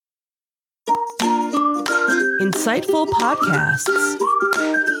Insightful podcasts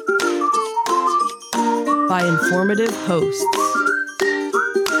by informative hosts.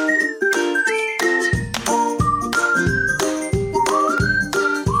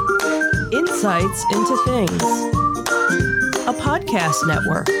 Insights into Things, a podcast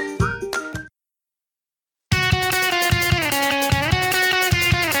network.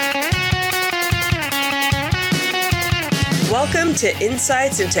 Welcome to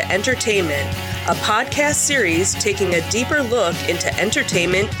Insights into Entertainment, a podcast series taking a deeper look into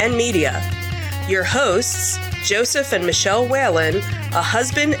entertainment and media. Your hosts, Joseph and Michelle Whalen, a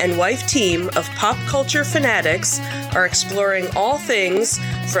husband and wife team of pop culture fanatics, are exploring all things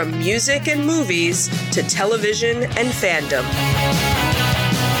from music and movies to television and fandom.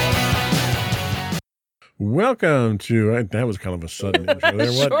 Welcome to, that was kind of a sudden intro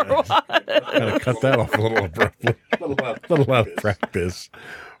there, wasn't it? Was. Kind of cut that off a little abruptly. A little out of practice.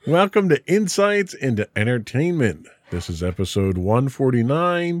 Welcome to Insights into Entertainment. This is episode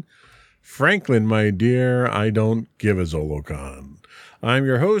 149. Franklin, my dear, I don't give a Zolocon. I'm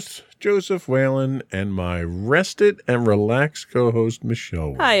your host, Joseph Whalen, and my rested and relaxed co-host,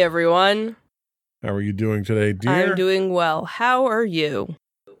 Michelle. Hi, everyone. How are you doing today, dear? I'm doing well. How are you?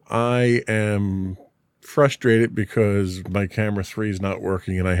 I am frustrated because my camera 3 is not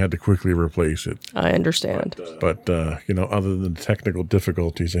working and I had to quickly replace it. I understand. But other than the technical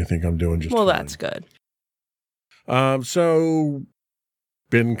difficulties, I think I'm doing just fine. That's good. So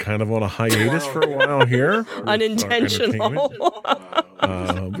been kind of on a hiatus for a while here. Unintentional.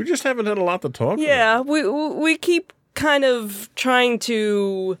 We just haven't had a lot to talk about. Yeah, we keep kind of trying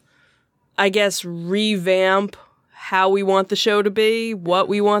to, I guess, revamp how we want the show to be, what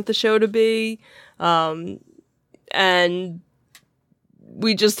we want the show to be. And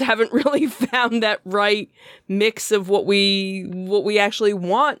we just haven't really found that right mix of what we actually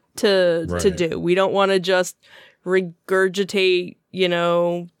want to do. We don't want to just regurgitate,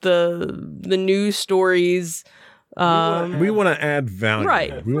 the news stories. We want to add value.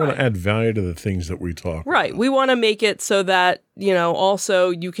 Right. We want to add value to the things that we talk about. Right. We want to make it so that, also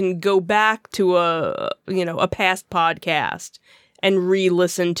you can go back to a past podcast and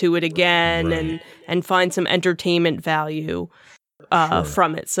re-listen to it again and find some entertainment value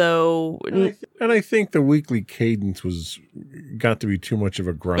from it. So, and I think the weekly cadence got to be too much of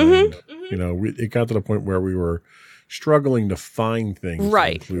a grind. It got to the point where we were struggling to find things.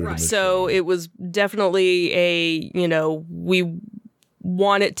 Right. To include in the show. It was definitely we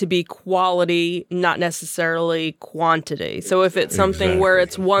want it to be quality, not necessarily quantity. So if it's something where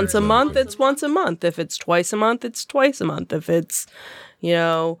it's once a month, it's once a month. If it's twice a month, it's twice a month. If it's,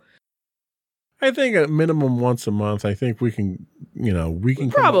 I think at minimum once a month, I think we can come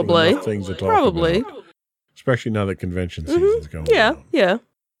probably up with enough things to talk about. Especially now that convention season's going on. Yeah.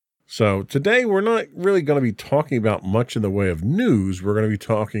 So today we're not really going to be talking about much in the way of news. We're going to be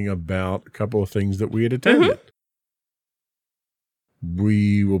talking about a couple of things that we had attended.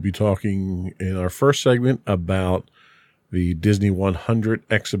 We will be talking in our first segment about the Disney 100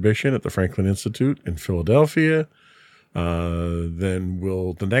 exhibition at the Franklin Institute in Philadelphia. Then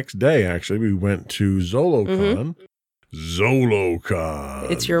the next day, actually, we went to Zolocon.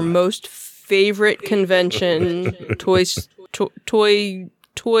 Zolocon. It's your most favorite convention, toy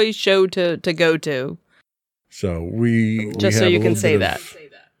show to go to. So we can say that.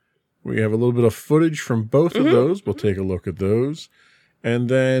 We have a little bit of footage from both of those. We'll take a look at those. And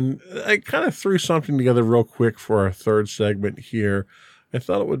then I kind of threw something together real quick for our third segment here. I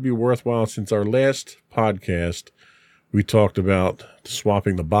thought it would be worthwhile, since our last podcast, we talked about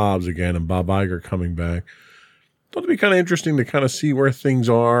swapping the Bobs again and Bob Iger coming back. Thought it'd be kind of interesting to kind of see where things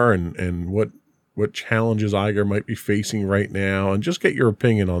are and what challenges Iger might be facing right now, and just get your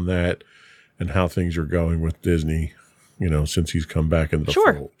opinion on that and how things are going with Disney, since he's come back into the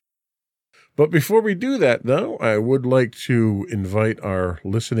fold. But before we do that, though, I would like to invite our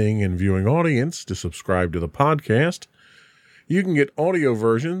listening and viewing audience to subscribe to the podcast. You can get audio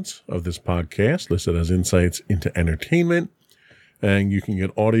versions of this podcast listed as Insights into Entertainment, and you can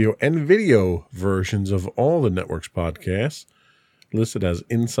get audio and video versions of all the network's podcasts listed as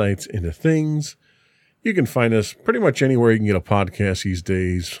Insights into Things. You can find us pretty much anywhere you can get a podcast these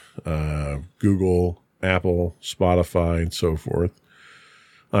days, Google, Apple, Spotify, and so forth.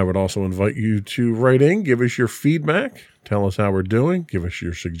 I would also invite you to write in, give us your feedback, tell us how we're doing, give us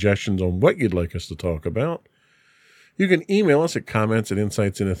your suggestions on what you'd like us to talk about. You can email us at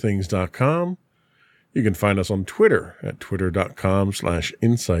comments@insightsintothings.com. You can find us on Twitter at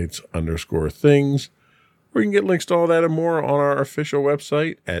twitter.com/insights_things. Or you can get links to all that and more on our official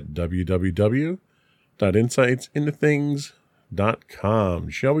website at www.insightsintothings.com.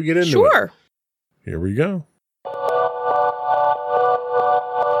 Shall we get into it? Sure. Here we go.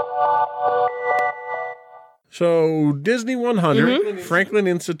 So Disney 100, Franklin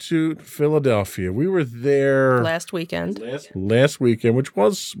Institute, Philadelphia. We were there last weekend. Last weekend, which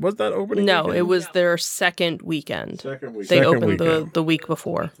was that opening? No, weekend? it was their second weekend. They Second opened weekend. the week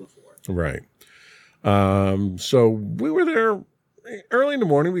before. Right. So we were there early in the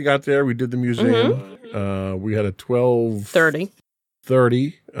morning. We got there. We did the museum. We had a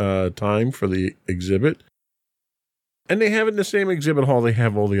 12:30 time for the exhibit. And they have it in the same exhibit hall they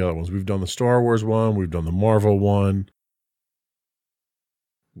have all the other ones. We've done the Star Wars one. We've done the Marvel one.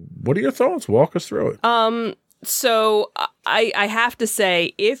 What are your thoughts? Walk us through it. So I have to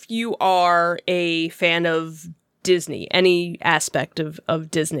say, if you are a fan of Disney, any aspect of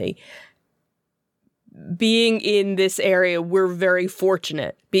Disney, being in this area, we're very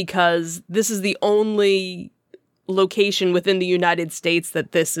fortunate because this is the only location within the United States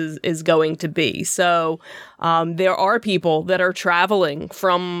that this is going to be. So there are people that are traveling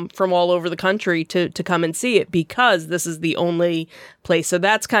from all over the country to come and see it because this is the only place. So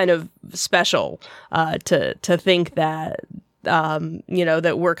that's kind of special to think that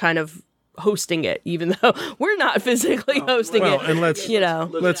that we're kind of hosting it, even though we're not physically hosting it. And let's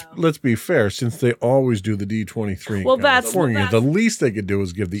be fair, since they always do the D23 in California, the least they could do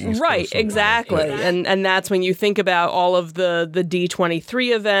is give the East Coast right, exactly. And that's when you think about all of the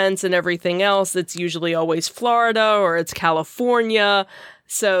D23 events and everything else, it's usually always Florida or it's California.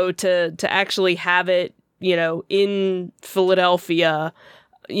 So to actually have it, in Philadelphia,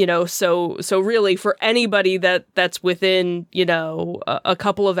 so really for anybody that's within, a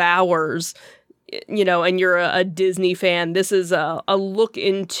couple of hours, and you're a Disney fan, this is a look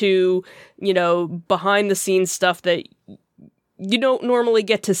into, behind the scenes stuff that you don't normally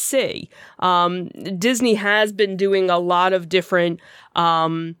get to see. Disney has been doing a lot of different,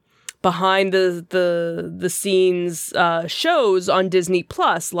 behind the scenes shows on Disney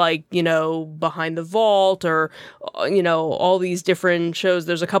Plus, like, Behind the Vault or, all these different shows.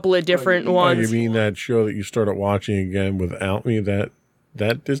 There's a couple of different ones. You mean that show that you started watching again without me, that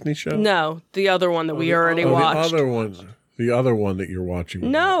Disney show? No, the other one that we already watched. The other one that you're watching.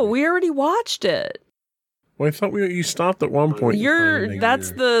 No, we already watched it. Well, I thought you stopped at one point.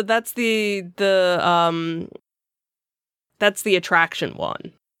 That's the attraction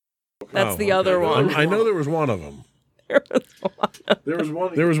one. That's the other one. I know there was one of them. There was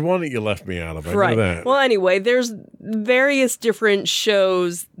one that you left me out of. I know that. Well, anyway, there's various different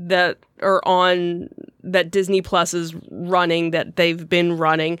shows that are on that Disney Plus is running, that they've been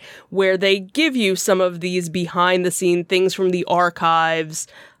running, where they give you some of these behind the scene things from the archives.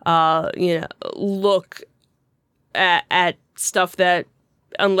 Look at stuff that,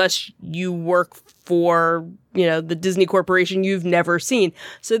 unless you work for, the Disney Corporation, you've never seen.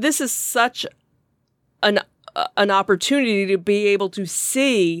 So this is such an opportunity to be able to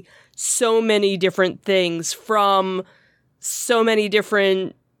see so many different things from so many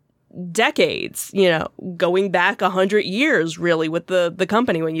different decades, going back 100 years, really, with the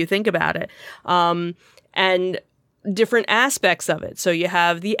company, when you think about it, and different aspects of it. So you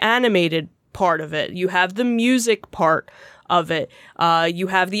have the animated part of it. You have the music part of it. You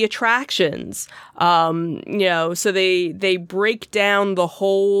have the attractions. So they break down the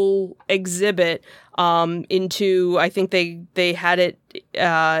whole exhibit into, I think they had it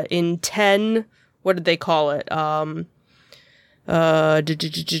in 10, what did they call it?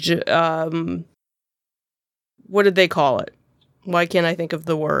 What did they call it? Why can't I think of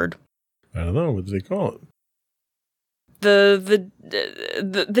the word? I don't know. What did they call it? The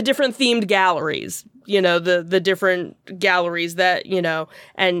different themed galleries, the different galleries that,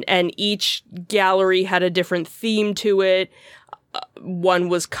 and each gallery had a different theme to it. One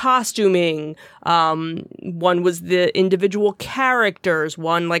was costuming, one was the individual characters,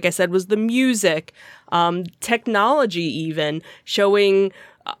 one, like I said, was the music, technology, even showing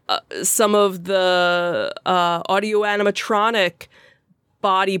some of the audio animatronic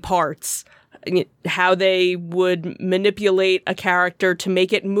body parts, how they would manipulate a character to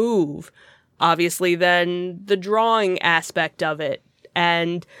make it move. Obviously, then the drawing aspect of it,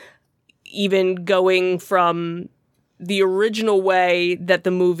 and even going from the original way that the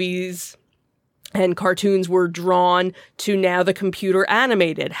movies and cartoons were drawn to now the computer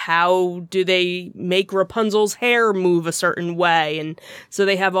animated. How do they make Rapunzel's hair move a certain way? And so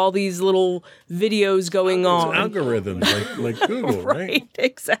they have all these little videos going on. Algorithms like Google, right?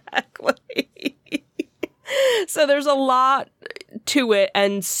 Exactly. So there's a lot to it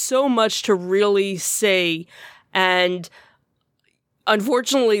and so much to really see. And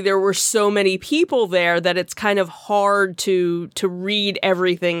unfortunately, there were so many people there that it's kind of hard to read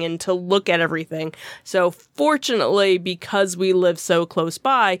everything and to look at everything. So fortunately, because we live so close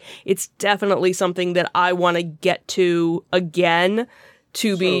by, it's definitely something that I want to get to again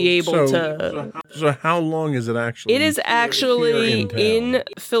to be able to. So how long is it actually? It is actually in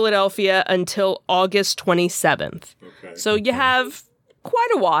Philadelphia until August 27th. Okay. So you have quite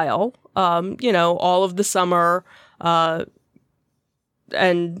a while, all of the summer,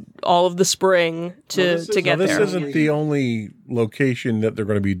 and all of the spring to get there. This isn't the only location that they're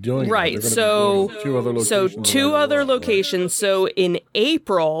going to be doing. Right. So two other locations. So in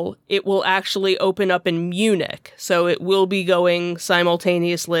April, it will actually open up in Munich. So it will be going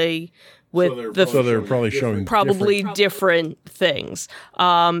simultaneously with so they're probably showing different things.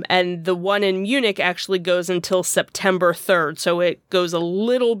 And the one in Munich actually goes until September 3rd. So it goes a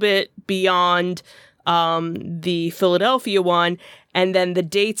little bit beyond the Philadelphia one. And then the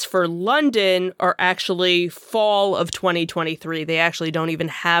dates for London are actually fall of 2023. They actually don't even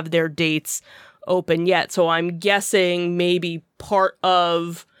have their dates open yet. So I'm guessing maybe part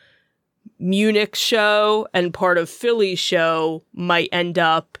of Munich's show and part of Philly's show might end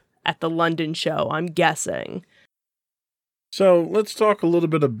up at the London show, I'm guessing. So let's talk a little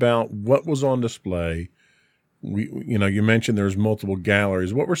bit about what was on display. You mentioned there's multiple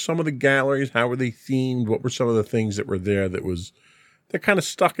galleries. What were some of the galleries? How were they themed? What were some of the things that were there that kind of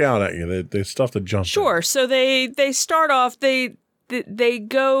stuck out at you? The stuff that jumped. Sure. out? So they start off. They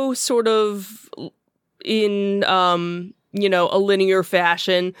go sort of in a linear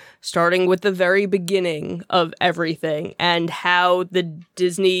fashion, starting with the very beginning of everything and how the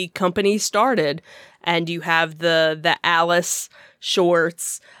Disney company started. And you have the Alice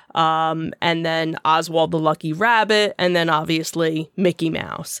shorts. And then Oswald the Lucky Rabbit, and then obviously Mickey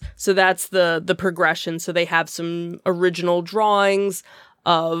Mouse. So that's the progression. So they have some original drawings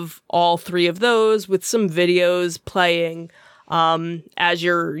of all three of those with some videos playing as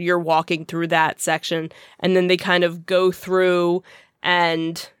you're walking through that section. And then they kind of go through,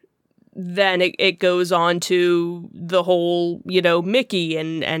 and then it goes on to the whole, Mickey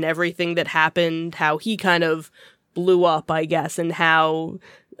and everything that happened, how he kind of blew up, I guess, and how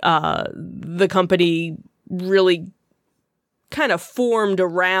the company really kind of formed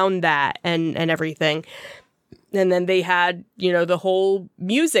around that and everything. And then they had, the whole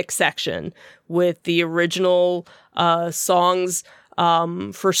music section with the original songs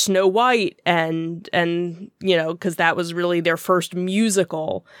for Snow White and because that was really their first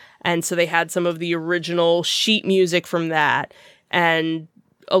musical. And so they had some of the original sheet music from that, and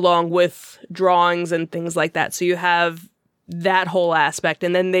along with drawings and things like that. So you have that whole aspect.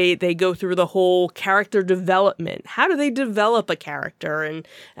 And then they go through the whole character development. How do they develop a character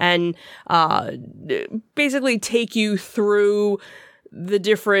and basically take you through the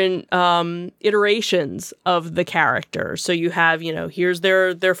different iterations of the character. So you have, here's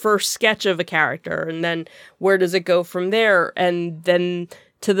their first sketch of a character, and then where does it go from there? And then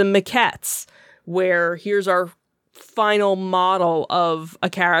to the maquettes, where here's our final model of a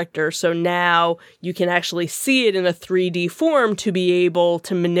character. So now you can actually see it in a 3D form to be able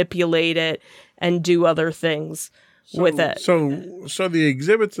to manipulate it and do other things with it. So the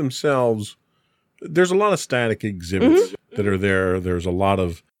exhibits themselves, there's a lot of static exhibits that are there. There's a lot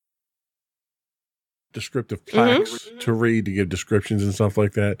of descriptive plaques to read, to give descriptions and stuff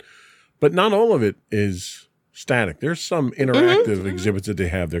like that. But not all of it is static. There's some interactive exhibits that they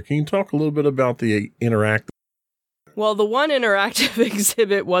have there. Can you talk a little bit about the interactive? Well, the one interactive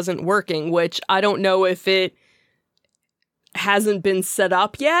exhibit wasn't working, which I don't know if it hasn't been set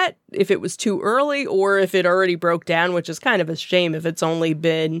up yet, if it was too early, or if it already broke down, which is kind of a shame if it's only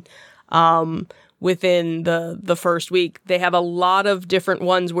been within the first week. They have a lot of different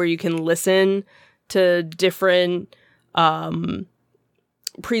ones where you can listen to different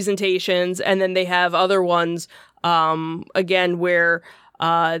presentations, and then they have other ones, again, where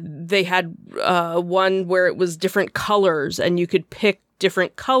they had one where it was different colors, and you could pick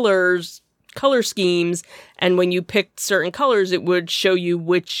different color schemes, and when you picked certain colors, it would show you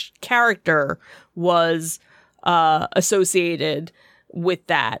which character was associated with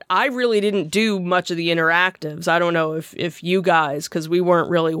that. I really didn't do much of the interactives. I don't know if you guys, because we weren't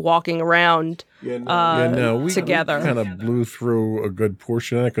really walking around we together. We kind of blew through a good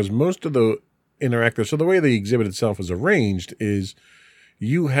portion of that, because most of the interactive, so the way the exhibit itself is arranged is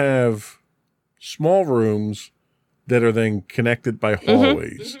you have small rooms that are then connected by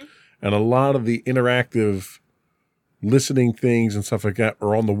hallways. And a lot of the interactive listening things and stuff like that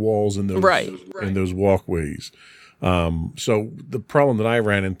are on the walls in those walkways. So the problem that I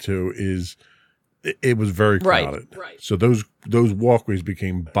ran into is it was very crowded. Right. So those walkways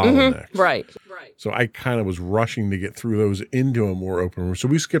became bottlenecks. Right. So I kind of was rushing to get through those into a more open room. So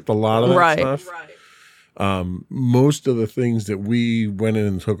we skipped a lot of that stuff. Right. Most of the things that we went in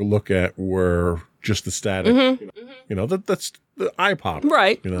and took a look at were just the static. You know, that's the iPod.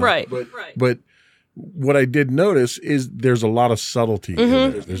 Right. You know? Right. But what I did notice is there's a lot of subtlety in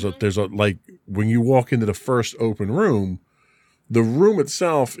there. There's a like when you walk into the first open room, the room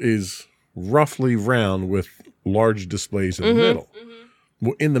itself is roughly round with large displays in the middle.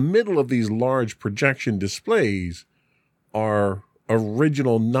 Well, in the middle of these large projection displays are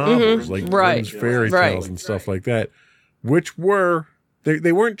original novels like Grimm's fairy tales and stuff like that, which were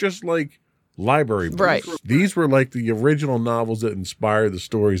they weren't just like library books. Right. These were like the original novels that inspired the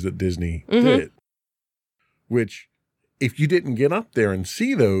stories that Disney did, which if you didn't get up there and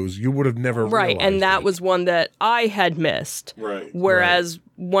see those, you would have never realized. And that was one that I had missed. Right. Whereas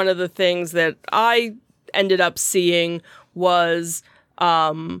one of the things that I ended up seeing was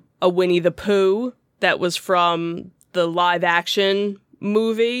a Winnie the Pooh that was from the live action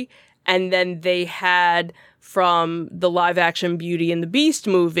movie. And then they had from the live action Beauty and the Beast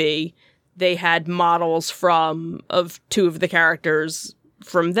movie, they had models of two of the characters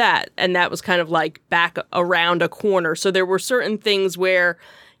from that. And that was kind of like back around a corner. So there were certain things where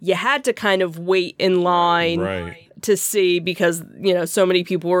you had to kind of wait in line to see because, you know, so many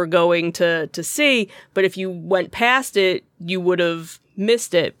people were going to see. But if you went past it, you would have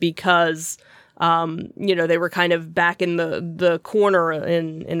missed it because, you know, they were kind of back in the corner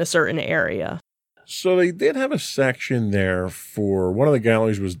in a certain area. So they did have a section there for one of the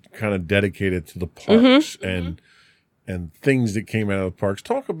galleries was kind of dedicated to the parks and things that came out of the parks.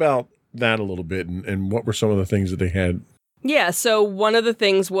 Talk about that a little bit and what were some of the things that they had? Yeah, so one of the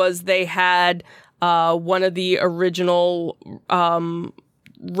things was they had one of the original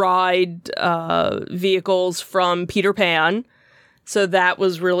ride vehicles from Peter Pan. So that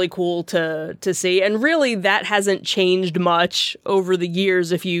was really cool to see. And really, that hasn't changed much over the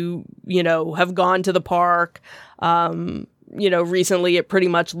years. If you know, have gone to the park, you know, recently, it pretty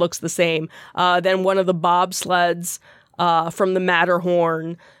much looks the same. Then one of the bobsleds from the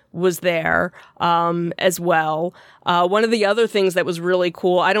Matterhorn was there as well. One of the other things that was really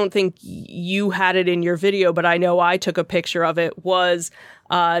cool, I don't think you had it in your video, but I know I took a picture of it, was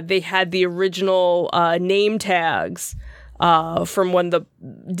they had the original name tags from when the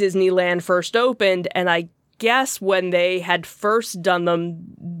Disneyland first opened. And I guess when they had first done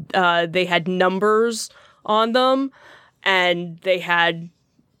them, they had numbers on them. And they had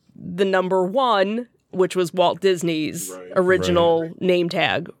the number 1, which was Walt Disney's original name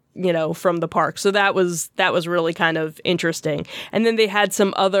tag, you know, from the park. So that was really kind of interesting. And then they had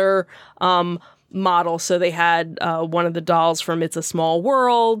some other models. So they had one of the dolls from It's a Small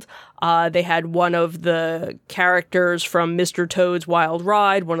World. They had one of the characters from Mr. Toad's Wild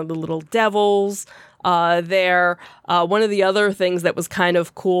Ride, one of the little devils there. One of the other things that was kind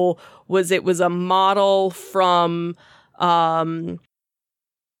of cool was it was a model from... all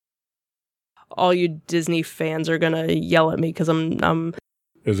you Disney fans are going to yell at me because I'm...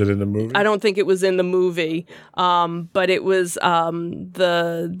 Is it in the movie? I don't think it was in the movie, but it was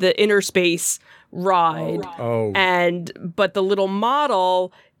the Inner Space ride. Oh. But the little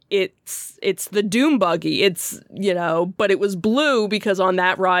model, it's the Doom Buggy. It's, you know, but it was blue because on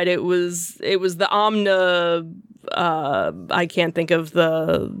that ride it was the Omna. I can't think of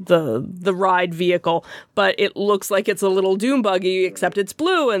the ride vehicle, but it looks like it's a little Doom Buggy, except it's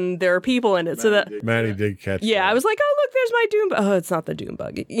blue and there are people in it. Maddie did catch. Yeah, that. I was like, oh look, there's my Doom. Oh, it's not the Doom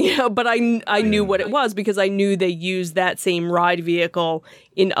Buggy. You know, but I knew what it was because I knew they used that same ride vehicle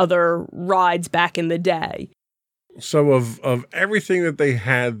in other rides back in the day. So of everything that they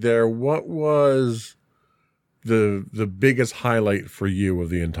had there, what was the biggest highlight for you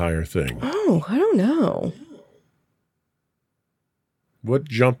of the entire thing? Oh, I don't know. What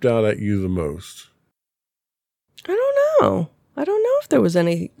jumped out at you the most? I don't know. I don't know if there was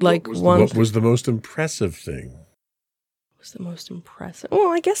any like one. What was the most impressive thing? What was the most impressive?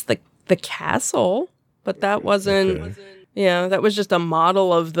 Well, I guess the castle, but that wasn't. Okay. Yeah, that was just a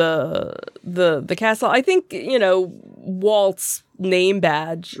model of the castle. I think, you know, Walt's name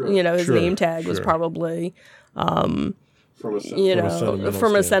badge, you know, his name tag was probably, from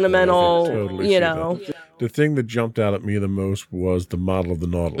a sentimental, totally, you know. The thing that jumped out at me the most was the model of the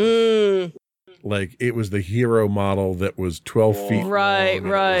Nautilus. Like, it was the hero model that was 12 feet long.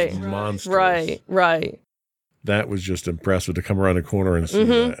 Right. Monstrous. Right. That was just impressive to come around the corner and see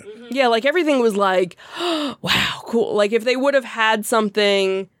that. Yeah, like everything was like, oh, wow, cool. Like if they would have had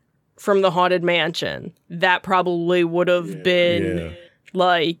something from the Haunted Mansion, that probably would have been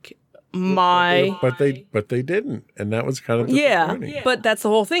like But they didn't, and that was kind of disappointing. Yeah, but that's the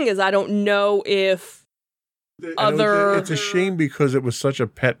whole thing is I don't know if it's a shame because it was such a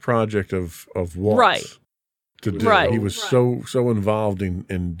pet project of Walt's. Right. To do. Right. He was so involved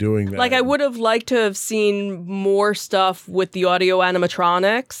in doing that. Like I would have liked to have seen more stuff with the audio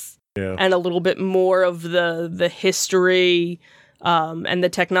animatronics and a little bit more of the history and the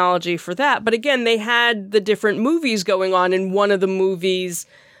technology for that. But again, they had the different movies going on. In one of the movies,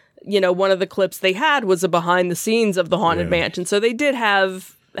 one of the clips they had was a behind the scenes of the Haunted Mansion. So they did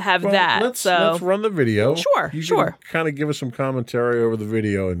have that. Let's run the video. Sure. Can kind of give us some commentary over the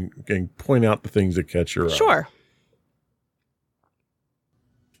video and point out the things that catch your eye. Sure.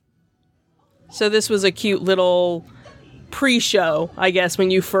 So this was a cute little pre-show, I guess,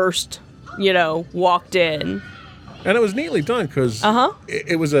 when you first, walked in. And it was neatly done because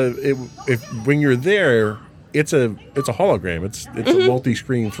when you're there, it's a hologram. It's a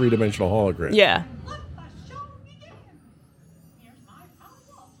multi-screen 3-dimensional hologram. Yeah.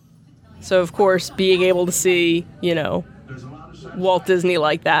 So, of course, being able to see, Walt Disney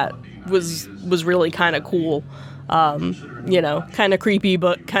like that was really kind of cool. Kind of creepy,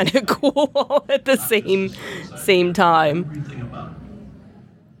 but kind of cool at the same time.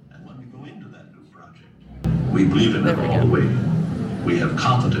 We believe in it all the way. We have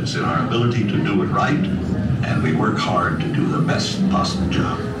confidence in our ability to do it right, and we work hard to do the best possible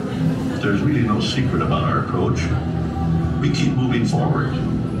job. There's really no secret about our approach. We keep moving forward,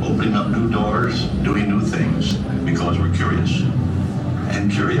 opening up new doors, doing new things, because we're curious. And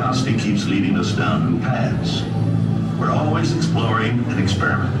curiosity keeps leading us down new paths. We're always exploring and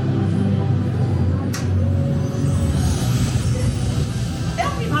experimenting.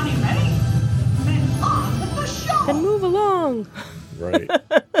 Everybody ready? Then on with the show! Then move along! Right.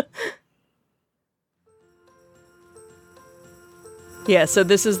 Yeah, so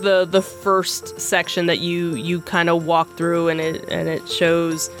this is the first section that you kind of walk through, and it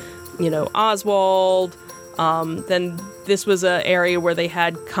shows, Oswald. Then this was an area where they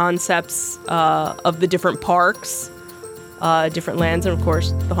had concepts of the different parks, different lands, and of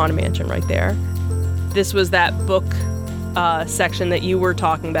course the Haunted Mansion right there. This was that book section that you were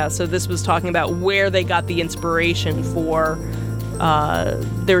talking about. So this was talking about where they got the inspiration for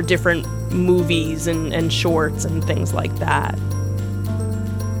their different movies and shorts and things like that.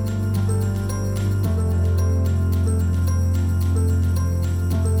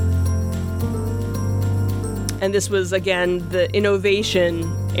 And this was, again, the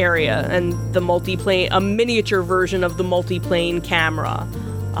innovation area and the multiplane, a miniature version of the multiplane camera.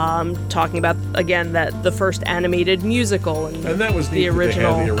 Talking about, again, that the first animated musical. And that was the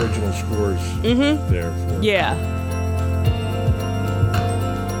original. They had the original scores there. Yeah.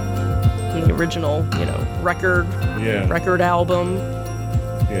 And the original, record album.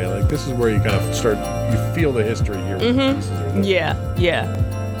 Yeah, like this is where you kind of you feel the history here. Yeah.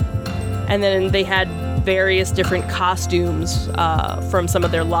 And then they had various different costumes from some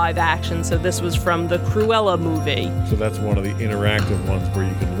of their live action. So this was from the Cruella movie. So that's one of the interactive ones where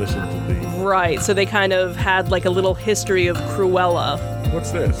you can listen to the... Right, so they kind of had like a little history of Cruella. What's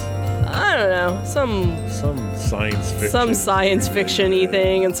this? I don't know, some science fiction. Some science fiction-y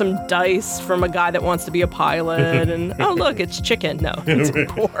thing, and some dice from a guy that wants to be a pilot, and oh look, it's chicken. No, it's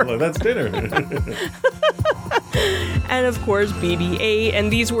pork. Well, that's dinner. And of course BB-8,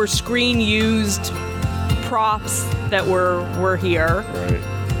 and these were screen-used props that were here. Right.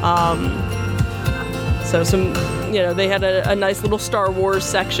 So some, they had a nice little Star Wars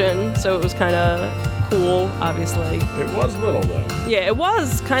section, so it was kind of cool, obviously. It was little, though. Yeah, it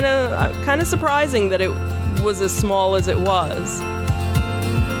was kind of surprising that it was as small as it was.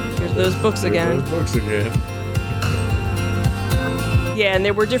 Here's those books again. Yeah, and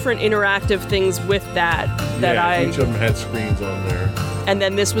there were different interactive things with that each of them had screens on there. And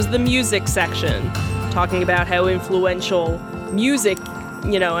then this was the music section, talking about how influential music,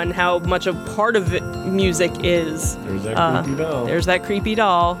 and how much a part of it music is. There's that creepy doll. There's that creepy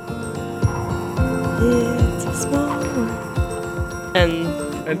doll. It's a small world. And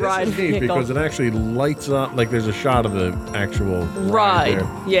this is neat because it actually lights up, like there's a shot of the actual ride there,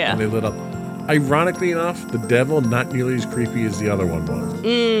 yeah. And they lit up. Ironically enough, the devil not nearly as creepy as the other one was.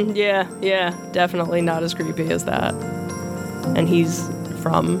 Yeah, definitely not as creepy as that. And he's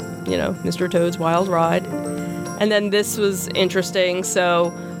from, Mr. Toad's Wild Ride. And then this was interesting,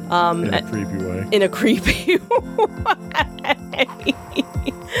 so... in a creepy way. In a creepy way.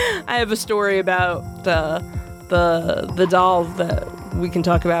 I have a story about the doll that we can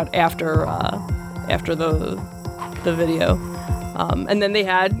talk about after the video. And then they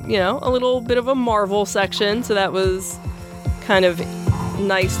had, a little bit of a Marvel section, so that was kind of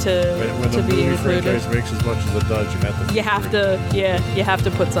nice to When the be movie included. franchise makes as much as it does, you have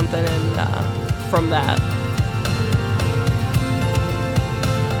to put something in from that.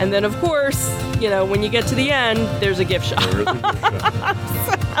 And then, of course, when you get to the end, there's a gift shop. There is a gift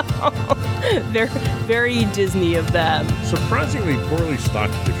shop. They're very Disney of them. Surprisingly poorly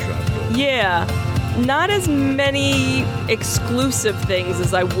stocked gift shop, though. Yeah. Not as many exclusive things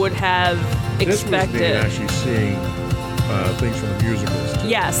as I would have expected. This was me actually seeing things from the musicals, too.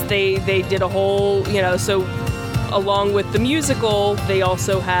 Yes, they did a whole, so along with the musical, they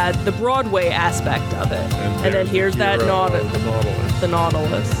also had the Broadway aspect of it. And then here's that Nautilus. The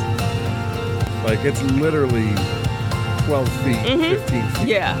Nautilus. Like, it's literally 12 feet, 15 feet.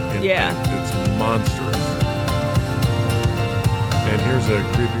 Yeah. It's monstrous. And here's a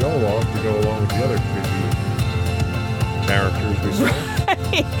creepy Olaf to go along with the other creepy characters we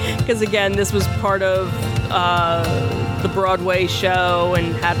saw. Because, again, this was part of the Broadway show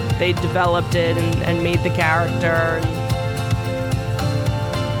and they developed it and made the character.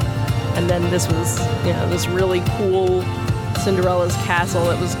 And then this was, this really cool Cinderella's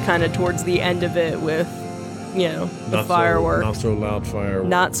castle. It was kind of towards the end of it with, the fireworks. Not so loud fireworks.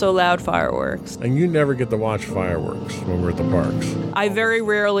 Not so loud fireworks. And you never get to watch fireworks when we're at the parks. I very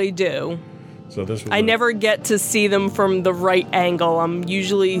rarely do. So this was I never get to see them from the right angle. I'm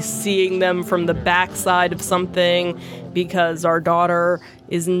usually seeing them from the backside of something because our daughter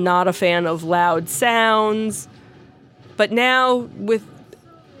is not a fan of loud sounds. But now with,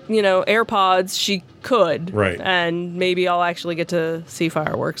 AirPods, she could. Right. And maybe I'll actually get to see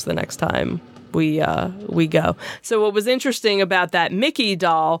fireworks the next time we go. So what was interesting about that Mickey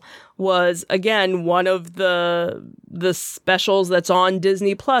doll was, again, one of the specials that's on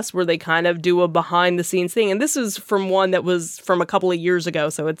Disney Plus where they kind of do a behind the scenes thing. And this is from one that was from a couple of years ago,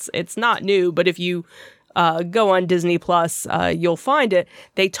 so it's not new, but if you go on Disney Plus, you'll find it.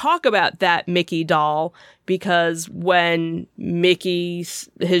 They talk about that Mickey doll because when his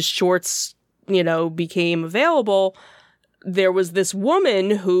shorts, became available, there was this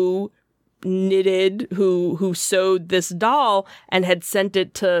woman who sewed this doll and had sent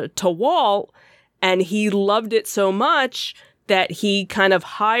it to Walt, and he loved it so much that he kind of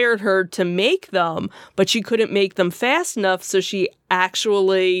hired her to make them, but she couldn't make them fast enough, so she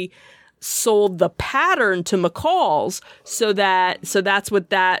actually sold the pattern to McCall's, so that's what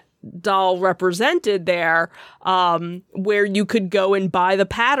that doll represented there, where you could go and buy the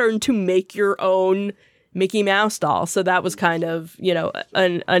pattern to make your own Mickey Mouse doll. So that was kind of,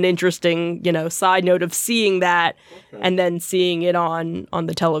 an interesting, side note of seeing that and then seeing it on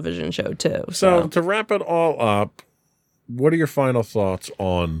the television show too. So to wrap it all up, what are your final thoughts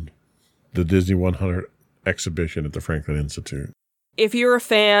on the Disney 100 exhibition at the Franklin Institute? If you're a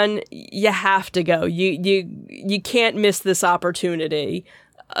fan, you have to go. You can't miss this opportunity,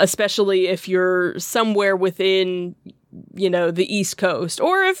 especially if you're somewhere within the East Coast,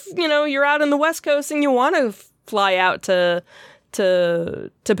 or if, you're out on the West Coast and you want to fly out to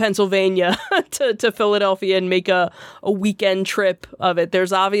Pennsylvania, to Philadelphia and make a weekend trip of it.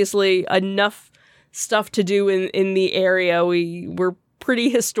 There's obviously enough stuff to do in the area. We're pretty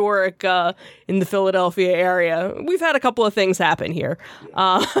historic in the Philadelphia area. We've had a couple of things happen here.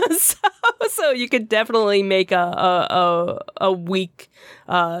 So you could definitely make a week,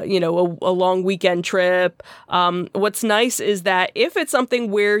 a long weekend trip. What's nice is that if it's something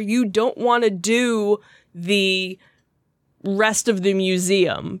where you don't want to do the rest of the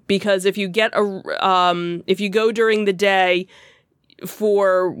museum, because if you if you go during the day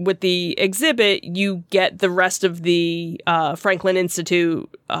with the exhibit, you get the rest of the Franklin Institute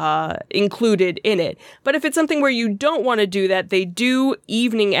included in it. But if it's something where you don't want to do that, they do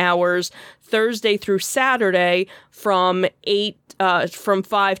evening hours Thursday through Saturday from 5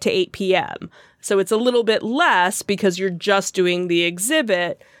 to 8 p.m. So it's a little bit less because you're just doing the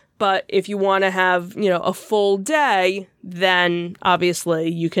exhibit. But if you want to have, a full day, then obviously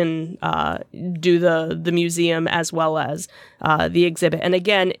you can do the museum as well as the exhibit. And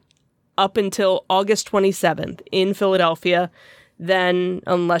again, up until August 27th in Philadelphia. Then,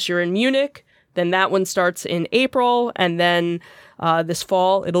 unless you're in Munich, then that one starts in April. And then this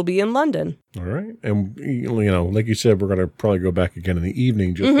fall, it'll be in London. All right. And, like you said, we're going to probably go back again in the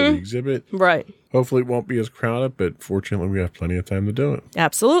evening just for the exhibit. Right. Hopefully it won't be as crowded, but fortunately we have plenty of time to do it.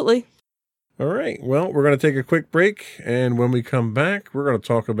 Absolutely. All right. Well, we're going to take a quick break. And when we come back, we're going to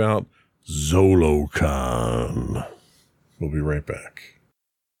talk about ZoloCon. We'll be right back.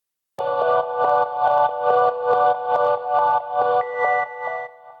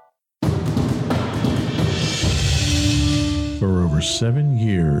 For over 7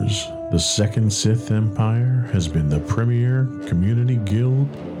 years, The Second Sith Empire has been the premier community guild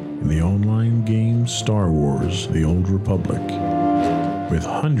in the online game Star Wars: The Old Republic. With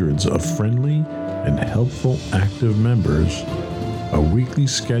hundreds of friendly and helpful active members, a weekly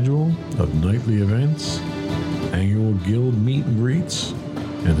schedule of nightly events, annual guild meet and greets,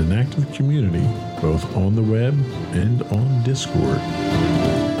 and an active community both on the web and on Discord.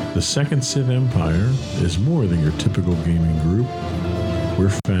 The Second Sith Empire is more than your typical gaming group. We're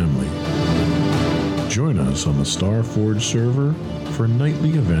family. Join us on the Starforge server for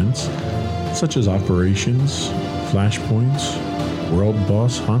nightly events such as operations, flashpoints, world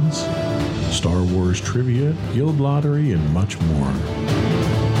boss hunts, Star Wars trivia, guild lottery, and much more.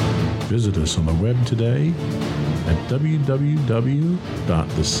 Visit us on the web today at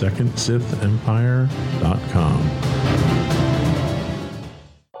www.thesecondsithempire.com.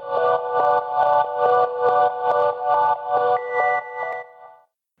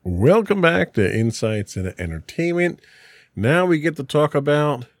 Welcome back to Insights into Entertainment. Now we get to talk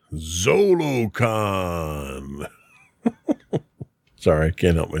about ZoloCon. Sorry, I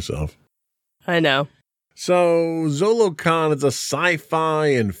can't help myself. I know. So, ZoloCon is a sci-fi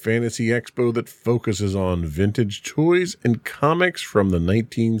and fantasy expo that focuses on vintage toys and comics from the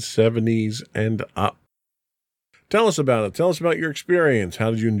 1970s and up. Tell us about it. Tell us about your experience. How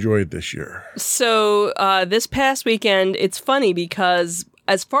did you enjoy it this year? So, this past weekend, it's funny because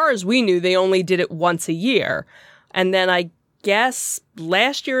as far as we knew, they only did it once a year. And then I guess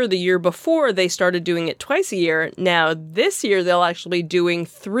last year or the year before, they started doing it twice a year. Now, this year, they'll actually doing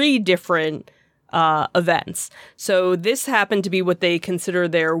 3 different events. So this happened to be what they consider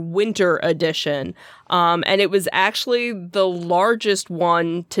their winter edition. And it was actually the largest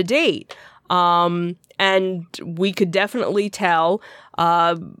one to date. And we could definitely tell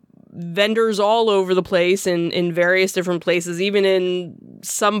vendors all over the place in various different places, even in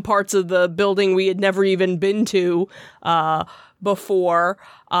some parts of the building we had never even been to before.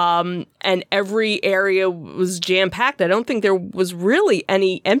 And every area was jam-packed. I don't think there was really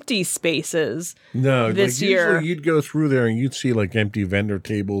any empty spaces this year. Usually you'd go through there and you'd see like empty vendor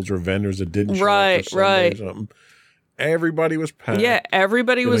tables or vendors that didn't show up for Sunday or something. Everybody was packed. Yeah,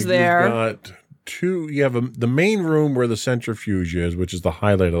 everybody was there. You have the main room where the centrifuge is, which is the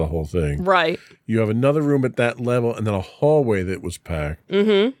highlight of the whole thing. Right. You have another room at that level and then a hallway that was packed.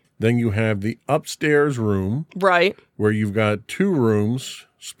 Mm-hmm. Then you have the upstairs room. Right. Where you've got 2 rooms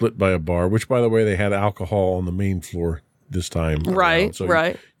split by a bar, which, by the way, they had alcohol on the main floor this time. Right, so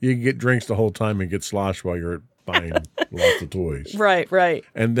right. You can get drinks the whole time and get sloshed while you're buying lots of toys. Right, right.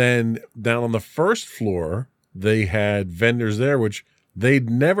 And then down on the first floor, they had vendors there, which they'd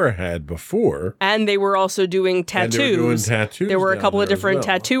never had before. And they were also doing tattoos. And they were doing tattoos. There were a couple of different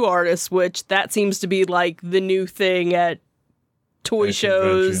tattoo artists, which that seems to be like the new thing at toy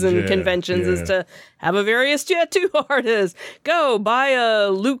shows and conventions is to have a various tattoo artist. Go buy a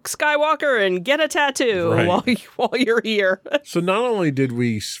Luke Skywalker and get a tattoo while you're here. So not only did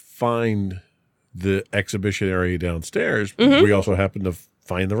we find the exhibition area downstairs, we also happened to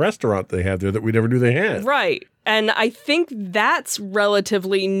find the restaurant they had there that we never knew they had. Right. And I think that's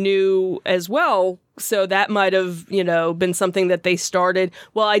relatively new as well. So that might have, been something that they started.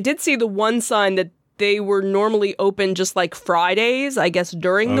 Well, I did see the one sign that they were normally open just like Fridays, I guess,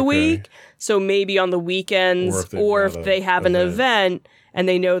 during the week. So maybe on the weekends or if they have an event and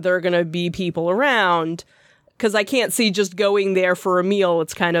they know there are going to be people around. Because I can't see just going there for a meal.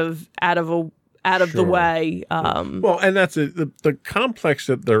 It's kind of out of the way. Well, and that's it. The complex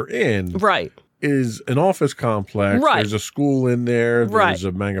that they're in is an office complex. Right. There's a school in there. There's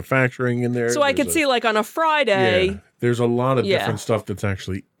a manufacturing in there. So I could see like on a Friday. There's a lot of different stuff that's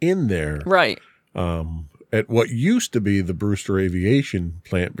actually in there. Right. At what used to be the Brewster Aviation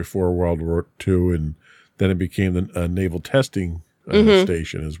plant before World War II, and then it became the Naval Testing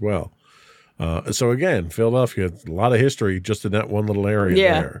Station as well. So again, Philadelphia, a lot of history just in that one little area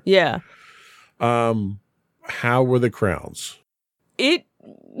there. Yeah. How were the crowds? It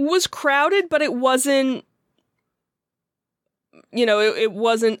was crowded, but it wasn't, it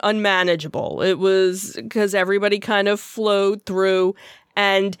wasn't unmanageable. It was because everybody kind of flowed through,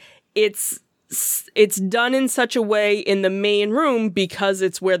 and it's done in such a way in the main room because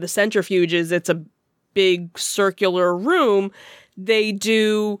it's where the centrifuge is. It's a big circular room. They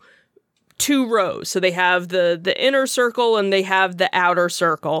do 2 rows. So they have the inner circle and they have the outer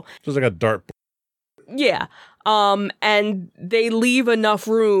circle. So it's like a dartboard. Yeah. And they leave enough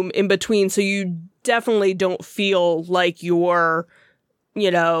room in between so you definitely don't feel like you're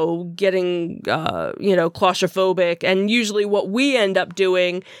getting, claustrophobic. And usually what we end up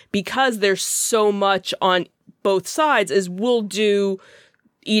doing, because there's so much on both sides, is we'll do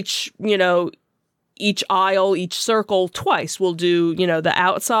each aisle, each circle twice. We'll do, the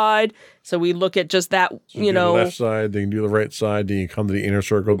outside. So we look at just that, the left side, then you do the right side, then you come to the inner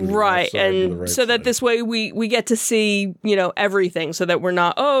circle. Do the right. left side, And do the right so that side. this way we get to see, everything, so that we're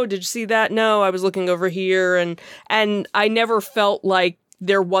not, oh, did you see that? No, I was looking over here. And I never felt like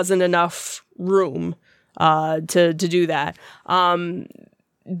there wasn't enough room to do that.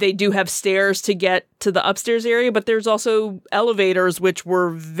 They do have stairs to get to the upstairs area, but there's also elevators, which were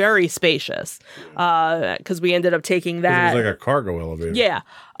very spacious, because we ended up taking that. It was like a cargo elevator. Yeah.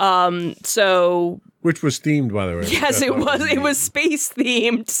 So. Which was themed, by the way. Yes, it was. It was space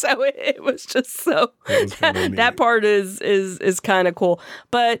themed, so it was just so. That part is kind of cool,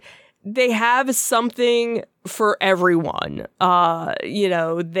 but they have something for everyone.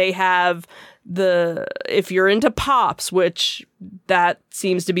 They have if you're into pops, which that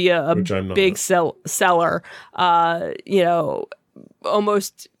seems to be a big seller,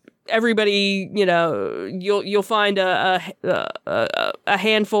 almost everybody, you'll find a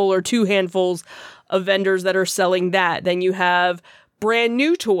handful or two handfuls of vendors that are selling that. Then you have brand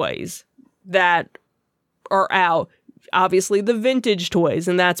new toys that are out. Obviously the vintage toys,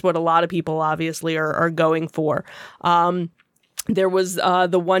 and that's what a lot of people obviously are going for. There was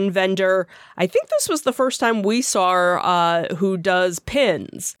the one vendor, I think this was the first time we saw who does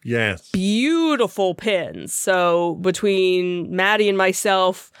pins. Yes. Beautiful pins. So between Maddie and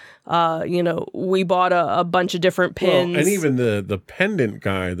myself, we bought a bunch of different pins. Well, and even the pendant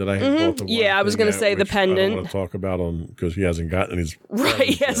guy that I had bought the one. Yeah, I was going to say the pendant. I don't want to talk about him because he hasn't gotten his right.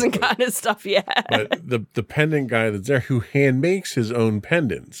 He hasn't gotten his stuff yet. But the pendant guy that's there who hand makes his own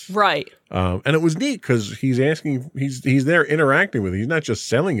pendants. Right. And it was neat because he's there interacting with it. He's not just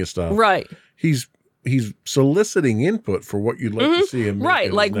selling his stuff. Right. He's soliciting input for what you'd like to see him make.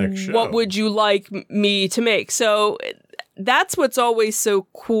 Right. Like, next show. what would you like me to make? So that's what's always so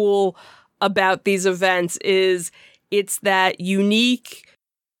cool about these events is it's that unique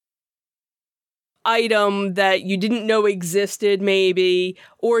item that you didn't know existed maybe,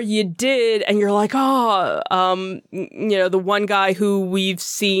 or you did and you're like, the one guy who we've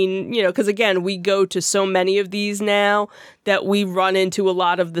seen, because again, we go to so many of these now that we run into a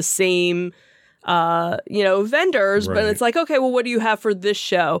lot of the same vendors, right. But it's like, okay, well, what do you have for this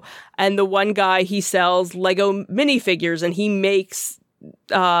show? And the one guy, he sells Lego minifigures and he makes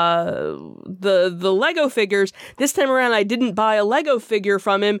the Lego figures. This time around, I didn't buy a Lego figure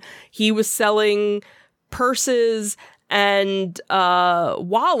from him. He was selling purses and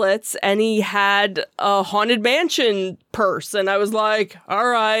wallets, and he had a Haunted Mansion purse. And I was like, all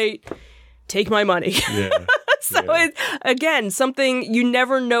right, take my money. Yeah. So it's, again, something you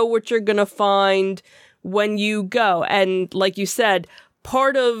never know what you're going to find when you go. And like you said,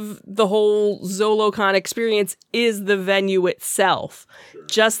 part of the whole ZoloCon experience is the venue itself. Sure.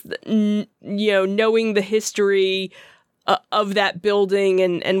 Just, knowing the history of that building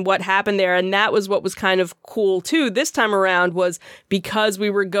and what happened there. And that was what was kind of cool too this time around, was because we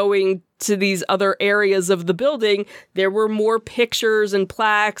were going to these other areas of the building, there were more pictures and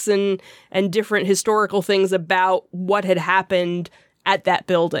plaques and different historical things about what had happened at that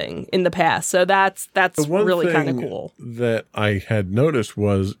building in the past. So that's really kind of cool. That I had noticed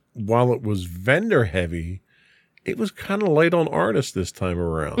was, while it was vendor heavy, it was kind of light on artists this time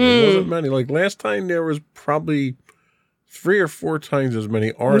around. There wasn't many. Like last time, there was probably 3 or 4 times as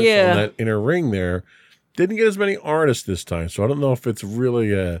many artists on that inner ring there. Didn't get as many artists this time. So I don't know if it's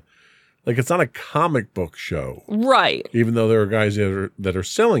really it's not a comic book show. Right. Even though there are guys that are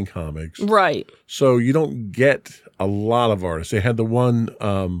selling comics. Right. So you don't get a lot of artists. They had the one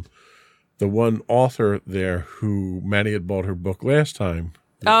author there who Maddie had bought her book last time.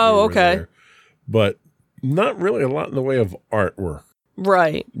 Oh, okay. There, but not really a lot in the way of artwork.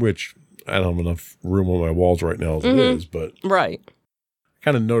 Right. Which I don't have enough room on my walls right now as it is, but right.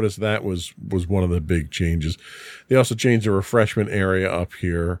 Kind of noticed that was one of the big changes. They also changed the refreshment area up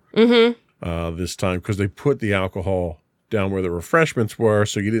here this time because they put the alcohol down where the refreshments were,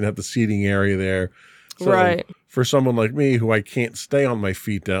 so you didn't have the seating area there. So right. For someone like me who I can't stay on my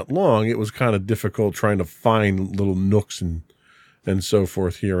feet that long, it was kind of difficult trying to find little nooks and so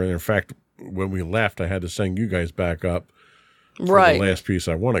forth here. And in fact, when we left, I had to send you guys back up. For the last piece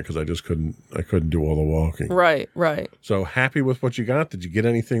I wanted because I couldn't do all the walking. Right. So happy with what you got? Did you get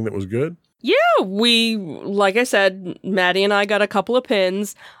anything that was good? Yeah, like I said, Maddie and I got a couple of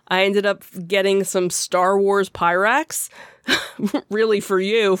pins. I ended up getting some Star Wars Pyrex, really for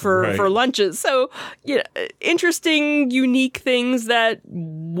you, for lunches. So, interesting, unique things that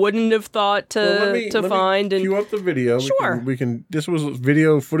wouldn't have thought to find. Let me cue up the video. Sure. We can. This was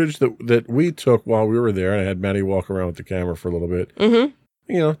video footage that we took while we were there, and I had Maddie walk around with the camera for a little bit.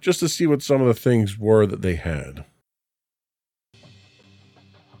 just to see what some of the things were that they had.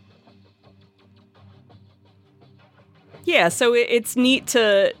 Yeah, so it's neat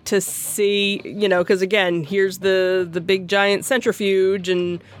to see, because again, here's the big giant centrifuge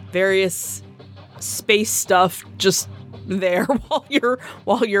and various space stuff just there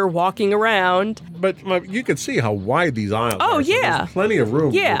while you're walking around. But you can see how wide these aisles are. Oh, So yeah. there's plenty of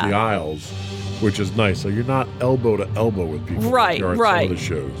room Yeah. for the aisles, which is nice. So you're not elbow to elbow with people. Right, like you are at right. Some of the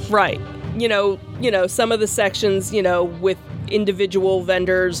shows. Right. Some of the sections, with individual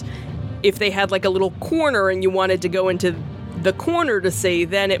vendors, if they had like a little corner and you wanted to go into the corner to see,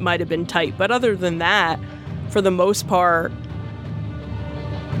 then it might have been tight. But other than that, for the most part,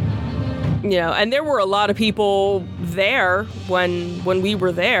 and there were a lot of people there when we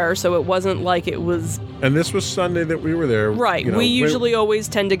were there, so it wasn't like it was... And this was Sunday that we were there. Right. We usually always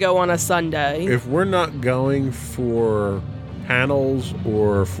tend to go on a Sunday. If we're not going for panels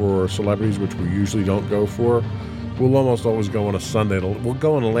or for celebrities, which we usually don't go for, we'll almost always go on a Sunday. We'll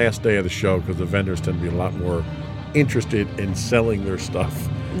go on the last day of the show because the vendors tend to be a lot more interested in selling their stuff.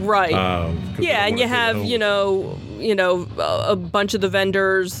 Right. Yeah, and you have, a bunch of the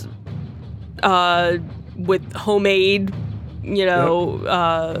vendors with homemade,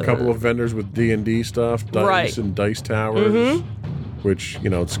 a couple of vendors with D&D stuff, dice right. and dice towers, which,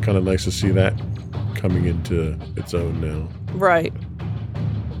 it's kind of nice to see that coming into its own now. Right.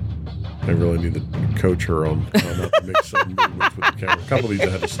 I really need to coach her on how not to make sudden movements with the camera. A couple of these I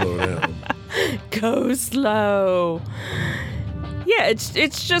had to slow down. Go slow. Yeah,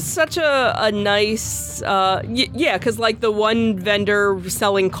 it's just such a nice, because like the one vendor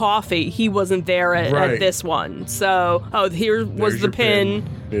selling coffee, he wasn't there at this one. So, here was the pin.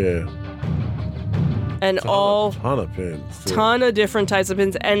 Yeah. And ton of pins. Too. Ton of different types of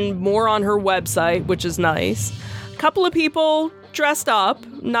pins, and more on her website, which is nice. A couple of people dressed up,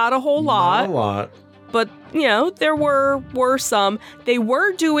 not a whole lot. Not a lot. But, there were some. They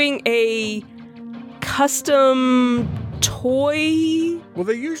were doing a custom toy. Well,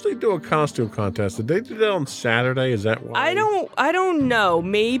 they usually do a costume contest. Did they do that on Saturday? Is that why? I don't know.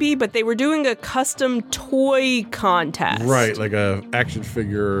 Maybe, but they were doing a custom toy contest. Right, like a action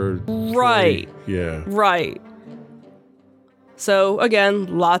figure. Right. Toy. Yeah. Right. So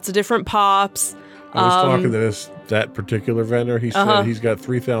again, lots of different pops. I was talking to that particular vendor. He said he's got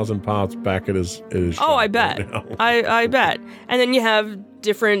 3,000 pops back at his shop. Oh, I bet. Right I bet. And then you have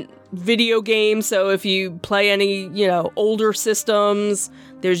different video games. So if you play any, older systems,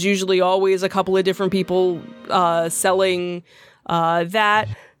 there's usually always a couple of different people selling that.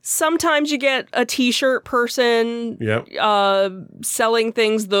 Sometimes you get a t-shirt person selling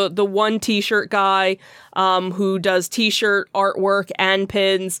things. The one t-shirt guy who does t-shirt artwork and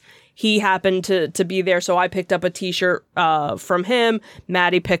pins, he happened to be there, so I picked up a t-shirt from him.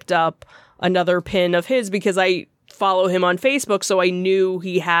 Maddie picked up another pin of his because I follow him on Facebook, so I knew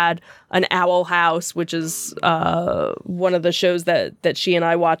he had an Owl House, which is one of the shows that she and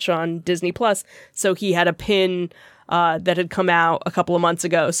I watch on Disney Plus. So he had a pin that had come out a couple of months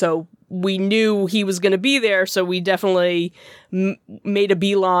ago. So we knew he was going to be there, so we definitely made a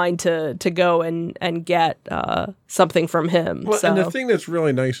beeline to go and get something from him. Well, and the thing that's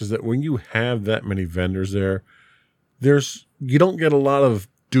really nice is that when you have that many vendors there, you don't get a lot of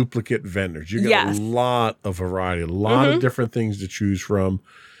duplicate vendors. You get a lot of variety, a lot of different things to choose from.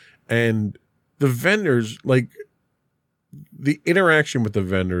 And the vendors, like the interaction with the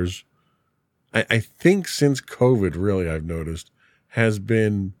vendors, I think since COVID, really, I've noticed, has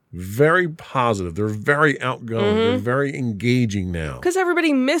been very positive. They're very outgoing. They're very engaging now. Because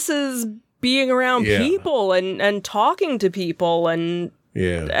everybody misses being around people and talking to people and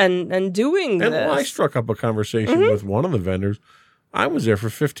doing this. And I struck up a conversation with one of the vendors. I was there for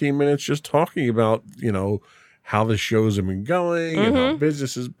 15 minutes just talking about, how the shows have been going and how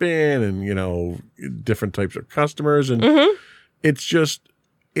business has been and, different types of customers. And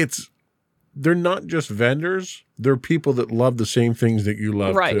they're not just vendors. They're people that love the same things that you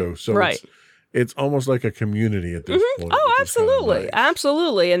love too. So it's almost like a community at this point. Oh, absolutely. Nice.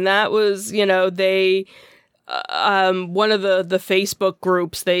 Absolutely. And that was, they... one of the Facebook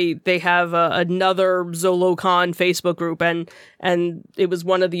groups, they have another ZoloCon Facebook group, and it was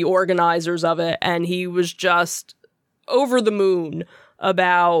one of the organizers of it, and he was just over the moon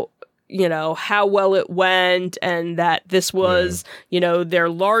about how well it went, and that this was their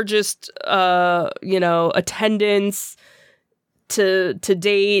largest attendance to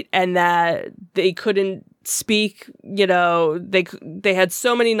date, and that they couldn't speak, they had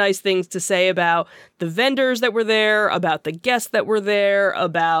so many nice things to say about the vendors that were there, about the guests that were there,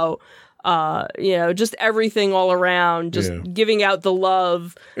 about just everything all around, just giving out the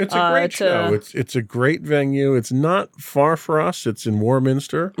love. It's a great show. It's a great venue. It's not far for us. It's in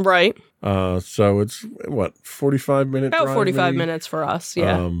Warminster. Right. So it's 45 minutes? About 45 minutes for us.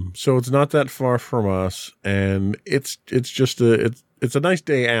 Yeah. So it's not that far from us, and it's just it's a nice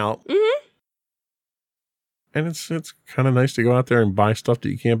day out. Mm-hmm. And it's kind of nice to go out there and buy stuff that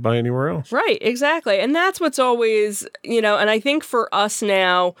you can't buy anywhere else. Right, exactly. And that's what's always, and I think for us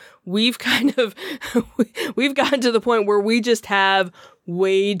now, we've kind of, we've gotten to the point where we just have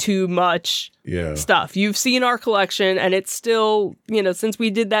way too much stuff. You've seen our collection, and it's still, since we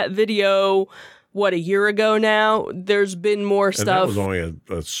did that video, a year ago now, there's been more stuff. And that was only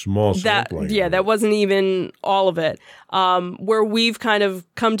a small sampling. That wasn't even all of it. Where we've kind of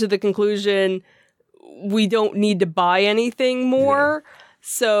come to the conclusion we don't need to buy anything more. Yeah.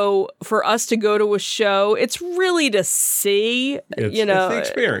 So for us to go to a show, it's really to see, it's the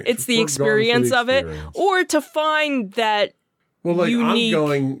experience. It's the experience of it, or to find that. Well, unique... I'm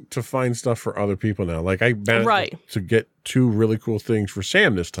going to find stuff for other people now. Like I managed to get 2 really cool things for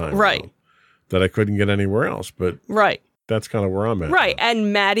Sam this time, right? That I couldn't get anywhere else, but right. That's kind of where I'm at. Right.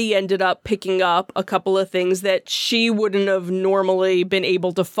 And Maddie ended up picking up a couple of things that she wouldn't have normally been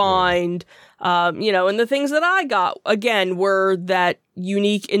able to find. And the things that I got, again, were that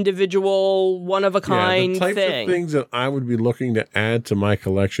unique, individual, one-of-a-kind the types thing. Of things that I would be looking to add to my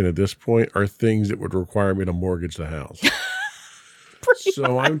collection at this point are things that would require me to mortgage the house.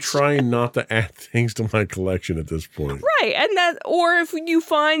 So I'm trying not to add things to my collection at this point. Right. And or if you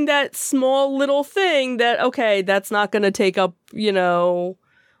find that small little thing that, okay, that's not going to take up,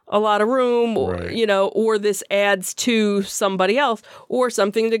 a lot of room, right. Or this adds to somebody else, or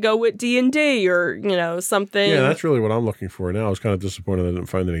something to go with D&D, or, something. Yeah, that's really what I'm looking for now. I was kind of disappointed I didn't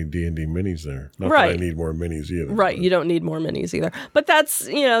find any D&D minis there. Not that I need more minis either. Right, but. You don't need more minis either. But that's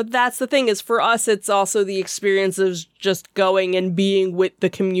the thing is for us, it's also the experience of just going and being with the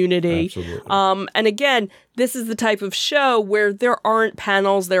community. Absolutely. And again, this is the type of show where there aren't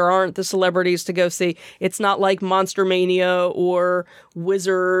panels, there aren't the celebrities to go see. It's not like Monster Mania or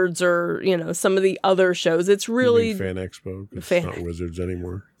Wizards or, some of the other shows. It's really... Fan Expo. It's not Wizards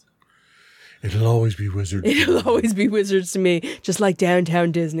anymore. It'll always be Wizards. It'll always be Wizards to me, just like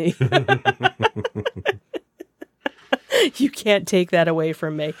Downtown Disney. You can't take that away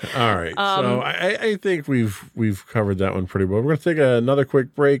from me. All right. So I think we've covered that one pretty well. We're going to take another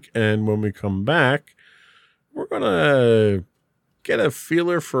quick break, and when we come back, we're going to get a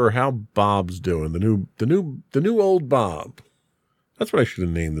feeler for how Bob's doing. The new old Bob. That's what I should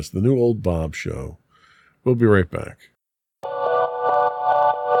have named this. The new old Bob show. We'll be right back.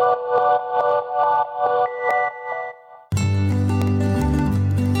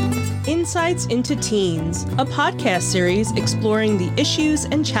 Insights into Teens, a podcast series exploring the issues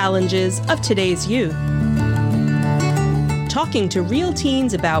and challenges of today's youth. Talking to real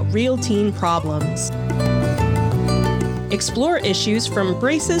teens about real teen problems. Explore issues from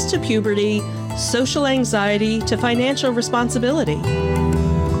braces to puberty, social anxiety to financial responsibility.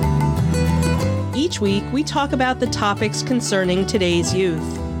 Each week, we talk about the topics concerning today's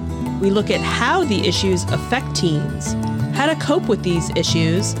youth. We look at how the issues affect teens, how to cope with these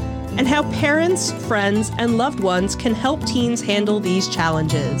issues, and how parents, friends, and loved ones can help teens handle these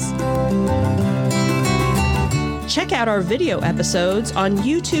challenges. Check out our video episodes on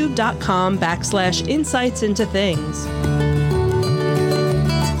youtube.com/insightsintothings.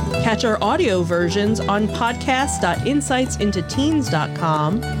 Catch our audio versions on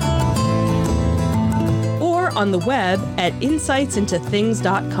podcast.insightsintoteens.com or on the web at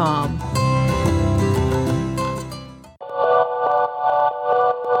insightsintothings.com.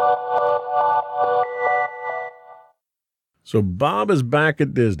 So Bob is back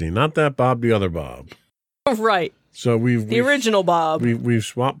at Disney. Not that Bob, the other Bob. Right. So the original Bob. We've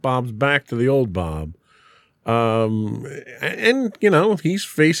swapped Bob's back to the old Bob. And he's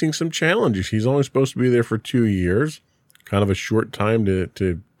facing some challenges. He's only supposed to be there for 2 years. Kind of a short time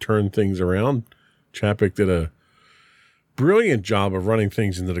to turn things around. Chapek did a brilliant job of running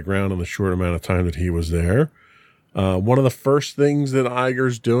things into the ground in the short amount of time that he was there. One of the first things that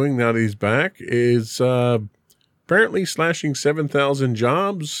Iger's doing now that he's back is apparently slashing 7,000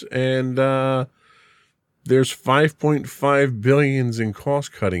 jobs, and there's $5.5 billion in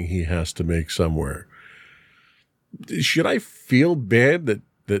cost cutting he has to make somewhere. Should I feel bad that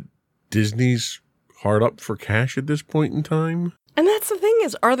Disney's hard up for cash at this point in time? And that's the thing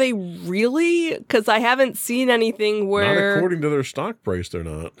is, are they really? Because I haven't seen anything where... Not according to their stock price, they're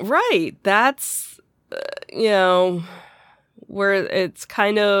not. Right. That's, where it's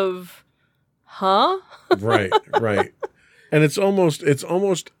kind of, huh? Right. And it's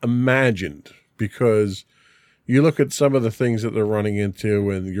almost imagined, because you look at some of the things that they're running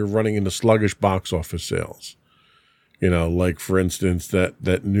into, and you're running into sluggish box office sales. Like, for instance,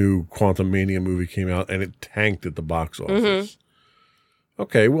 that new Quantumania movie came out and it tanked at the box office. Mm-hmm.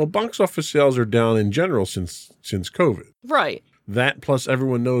 Okay, well, box office sales are down in general since COVID. Right. That, plus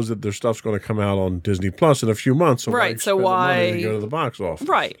everyone knows that their stuff's going to come out on Disney Plus in a few months. So right. So why go to the box office?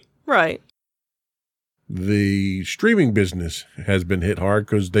 Right. The streaming business has been hit hard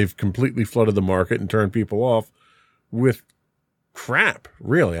because they've completely flooded the market and turned people off with crap.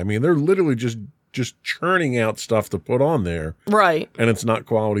 Really, I mean, they're literally just churning out stuff to put on there. Right. And it's not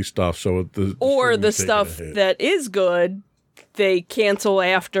quality stuff. So the stuff that is good, they cancel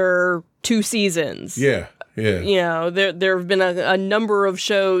after 2 seasons. Yeah. There have been a number of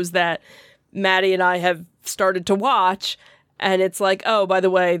shows that Maddie and I have started to watch, and it's like, oh, by the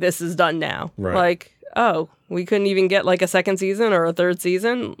way, this is done now. Right. Like, oh, we couldn't even get like a 2nd season or a 3rd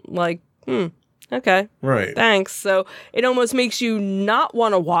season? Like, okay. Right. Thanks. So it almost makes you not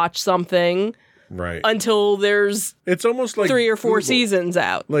want to watch something. Right. Until it's almost like 3 or 4 Google. Seasons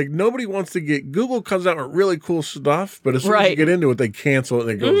out. Like, nobody wants to Google comes out with really cool stuff, but as soon as you get into it, they cancel it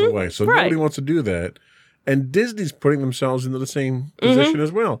and it goes away. So nobody wants to do that. And Disney's putting themselves into the same position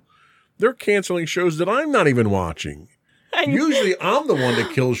as well. They're canceling shows that I'm not even watching. And usually I'm the one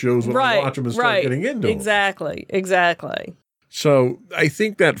that kills shows when I watch them and start getting into them. Exactly. So I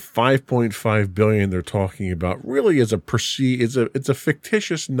think that $5.5 billion they're talking about really is it's a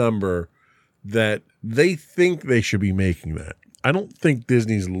fictitious number that they think they should be making that. I don't think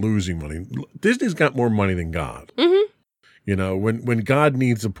Disney's losing money. Disney's got more money than God. Mm-hmm. When God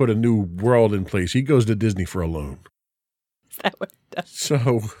needs to put a new world in place, he goes to Disney for a loan. Is that what it does?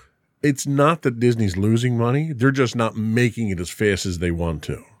 So it's not that Disney's losing money. They're just not making it as fast as they want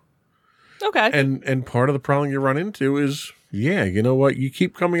to. Okay. And part of the problem you run into is, you know what? You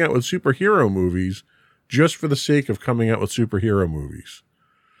keep coming out with superhero movies just for the sake of coming out with superhero movies.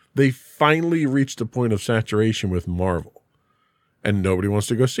 They finally reached a point of saturation with Marvel, and nobody wants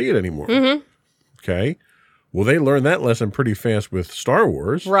to go see it anymore. Mm-hmm. Okay. Well, they learned that lesson pretty fast with Star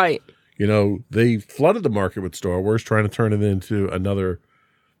Wars. Right. They flooded the market with Star Wars, trying to turn it into another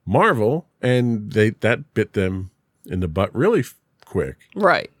Marvel, and that bit them in the butt really quick.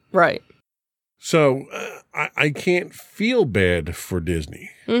 Right. So I can't feel bad for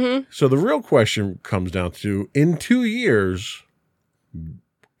Disney. Mm-hmm. So the real question comes down to, in 2 years,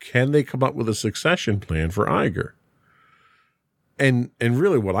 can they come up with a succession plan for Iger? And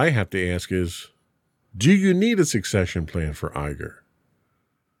really what I have to ask is, do you need a succession plan for Iger?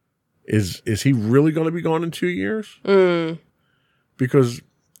 Is he really going to be gone in 2 years? Because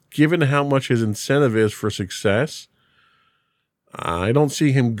given how much his incentive is for success, I don't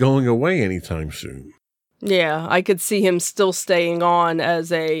see him going away anytime soon. Yeah, I could see him still staying on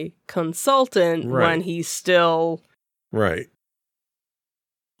as a consultant when he's still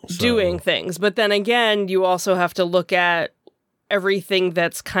doing things. But then again, you also have to look at everything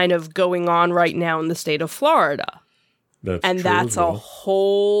that's kind of going on right now in the state of Florida. That's a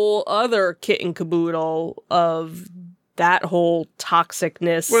whole other kit and caboodle of that whole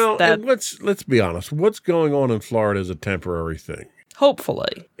toxicness. Well, and let's be honest. What's going on in Florida is a temporary thing.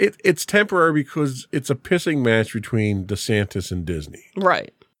 Hopefully. It's temporary because it's a pissing match between DeSantis and Disney.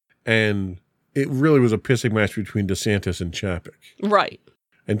 Right. And it really was a pissing match between DeSantis and Chapek. Right.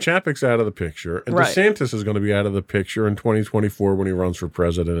 And Chapek's out of the picture. And DeSantis is going to be out of the picture in 2024 when he runs for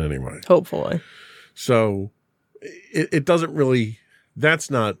president anyway. Hopefully. So it doesn't really, that's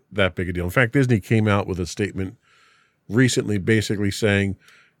not that big a deal. In fact, Disney came out with a statement recently basically saying,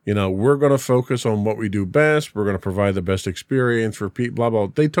 we're going to focus on what we do best. We're going to provide the best experience for people, blah, blah.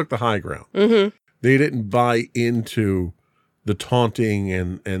 They took the high ground. Mm-hmm. They didn't buy into the taunting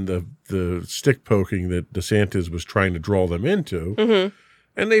and the stick poking that DeSantis was trying to draw them into. Mm-hmm.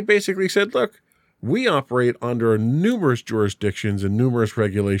 And they basically said, look, we operate under numerous jurisdictions and numerous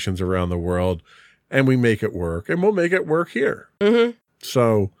regulations around the world, and we make it work, and we'll make it work here. Mm-hmm.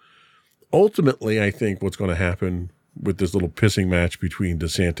 So ultimately, I think what's going to happen with this little pissing match between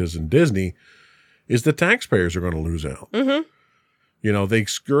DeSantis and Disney is the taxpayers are going to lose out. Mm-hmm. They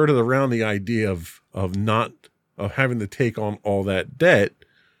skirted around the idea of having to take on all that debt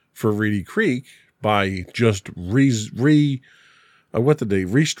for Reedy Creek by just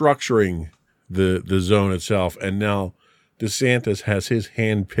restructuring the zone itself. And now DeSantis has his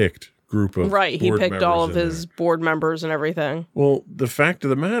hand-picked group of he picked all of his board members and everything. Well, the fact of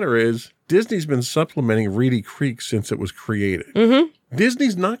the matter is Disney's been supplementing Reedy Creek since it was created. Mm-hmm.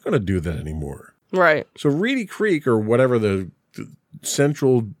 Disney's not going to do that anymore. Right. So Reedy Creek, or whatever the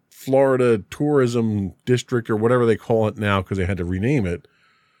central Florida Tourism District or whatever they call it now because they had to rename it,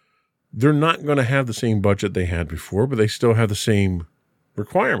 they're not going to have the same budget they had before, but they still have the same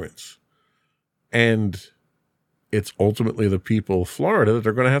requirements. And it's ultimately the people of Florida that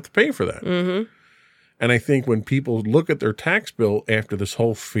are going to have to pay for that. Mm-hmm. And I think when people look at their tax bill after this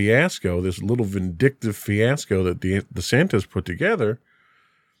whole fiasco, this little vindictive fiasco that DeSantis put together,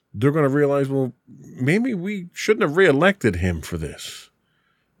 they're going to realize, well, maybe we shouldn't have reelected him for this.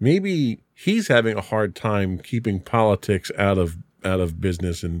 Maybe he's having a hard time keeping politics out of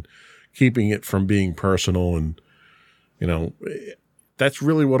business and keeping it from being personal. And, you know, that's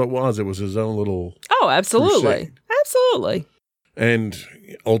really what it was. It was his own little absolutely. crusade. Absolutely. And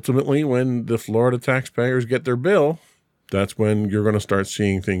ultimately, when the Florida taxpayers get their bill, that's when you're going to start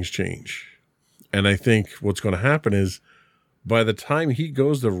seeing things change. And I think what's going to happen is by the time he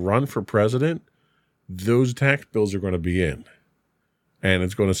goes to run for president, those tax bills are going to be in. And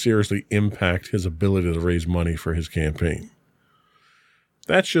it's going to seriously impact his ability to raise money for his campaign.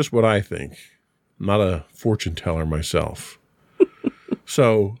 That's just what I think. I'm not a fortune teller myself.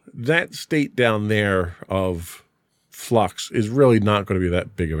 So that state down there of flux is really not going to be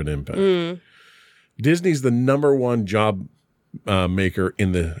that big of an impact. Disney's the number one job maker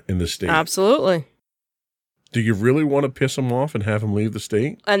in the state. Absolutely. Do you really want to piss him off and have him leave the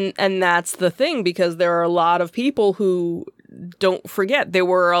state? And that's the thing, because there are a lot of people who, don't forget, there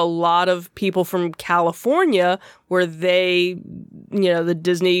were a lot of people from California where they, the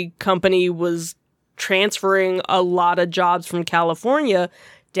Disney company was transferring a lot of jobs from California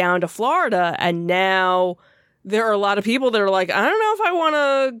down to Florida. And now there are a lot of people that are like, I don't know if I want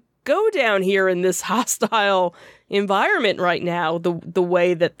to go down here in this hostile environment right now, the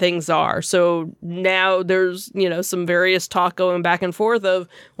way that things are. So now there's, some various talk going back and forth of,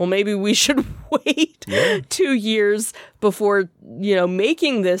 well, maybe we should wait 2 years before,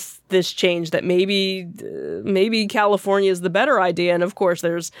 making this change, that maybe California is the better idea. And of course,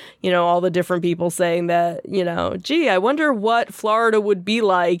 there's, all the different people saying that, gee, I wonder what Florida would be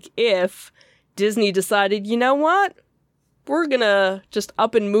like if Disney decided, you know what? We're going to just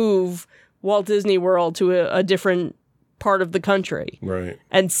up and move Walt Disney World to a different part of the country. Right.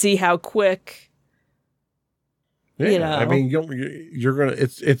 And see how quick, I mean, you're going to,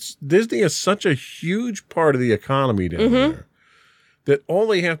 it's Disney is such a huge part of the economy down there that all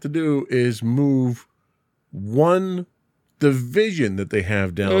they have to do is move one division that they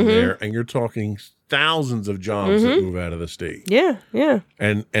have down there. And you're talking thousands of jobs that move out of the state. Yeah. Yeah.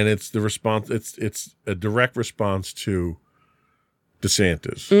 And it's the response. It's a direct response to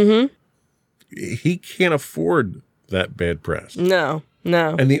DeSantis. He can't afford that bad press. No.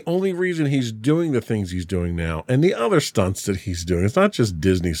 And the only reason he's doing the things he's doing now, and the other stunts that he's doing, it's not just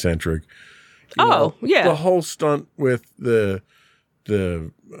Disney centric. The whole stunt with the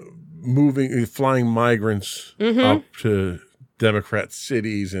flying migrants up to Democrat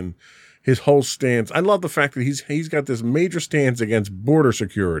cities, and his whole stance. I love the fact that he's got this major stance against border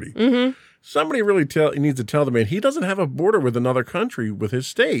security. Somebody really needs to tell the man he doesn't have a border with another country with his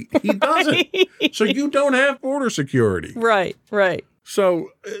state. He doesn't. So you don't have border security. Right. So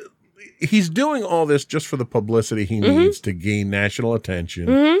he's doing all this just for the publicity he needs to gain national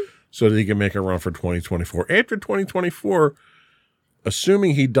attention so that he can make a run for 2024. After 2024,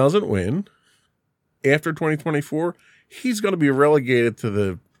 assuming he doesn't win, after 2024, he's going to be relegated to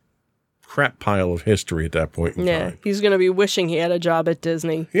the crap pile of history at that point in time. He's going to be wishing he had a job at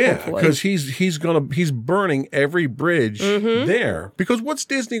Disney. Yeah, because he's burning every bridge there. Because what's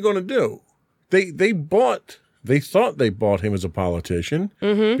Disney going to do? They thought they bought him as a politician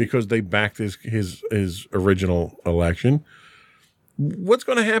because they backed his original election. What's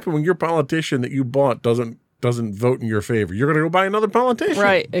going to happen when your politician that you bought doesn't vote in your favor? You're going to go buy another politician.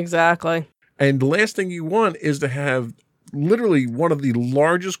 Right, exactly. And the last thing you want is to have literally one of the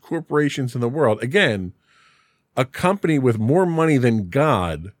largest corporations in the world, again, a company with more money than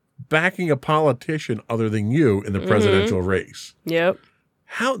God, backing a politician other than you in the presidential race. Yep.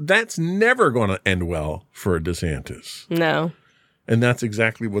 That's never going to end well for a DeSantis. No. And that's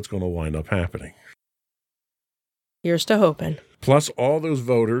exactly what's going to wind up happening. Here's to hoping. Plus all those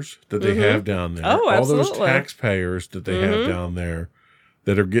voters that they have down there. Oh, absolutely. All those taxpayers that they have down there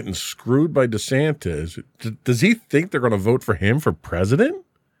that are getting screwed by DeSantis. Does he think they're going to vote for him for president?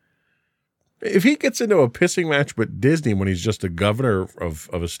 If he gets into a pissing match with Disney when he's just a governor of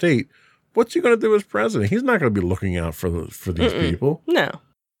a state, what's he going to do as president? He's not going to be looking out for these people. No.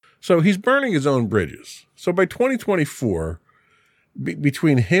 So he's burning his own bridges. So by 2024,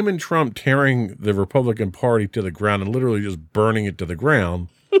 between him and Trump tearing the Republican Party to the ground and literally just burning it to the ground,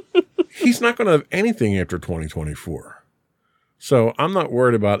 he's not going to have anything after 2024. So I'm not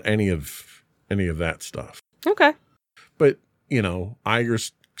worried about any of that stuff. Okay. But,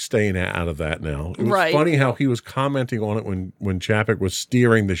 Iger's staying out of that now. It was Right. funny how he was commenting on it when Chapek was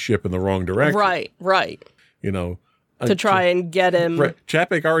steering the ship in the wrong direction. Right. To try and get him. Right.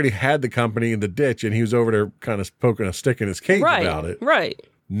 Chapek already had the company in the ditch, and he was over there kind of poking a stick in his cage about it. Right.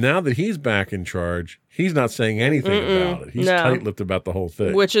 Now that he's back in charge, he's not saying anything about it. He's No. tight-lipped about the whole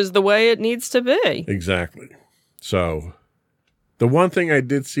thing. Which is the way it needs to be. Exactly. So the one thing I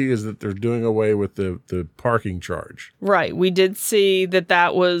did see is that they're doing away with the parking charge. Right. We did see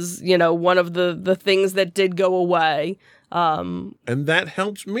that was, one of the things that did go away. And that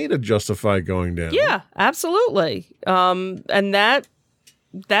helps me to justify going down. Yeah, absolutely. And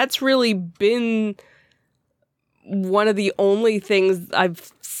that's really been one of the only things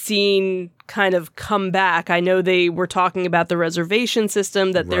I've seen kind of come back. I know they were talking about the reservation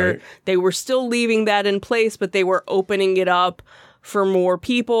system, that Right. they were still leaving that in place, but they were opening it up for more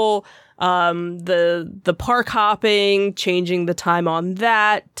people. The park hopping, changing the time on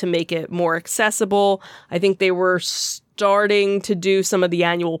that to make it more accessible. I think they were starting to do some of the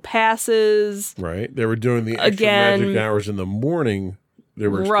annual passes. Right. They were doing the extra Again. magic hours in the morning. They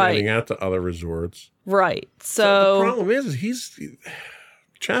were expanding out to other resorts. Right. The So problem is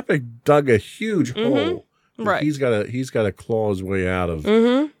Chapek dug a huge hole. that Right. He's got to claw his way out of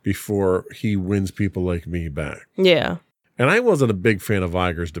before he wins people like me back. yeah. And I wasn't a big fan of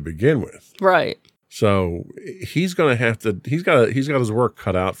Iger's to begin with. Right. So he's going to have to, he's got his work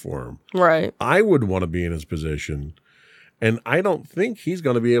cut out for him. Right. I would want to be in his position. And I don't think he's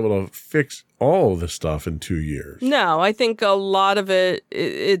going to be able to fix all of this stuff in 2 years. No, I think a lot of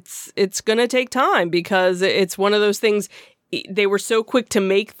it's going to take time because it's one of those things. They were so quick to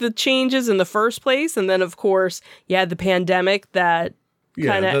make the changes in the first place, and then of course you had the pandemic that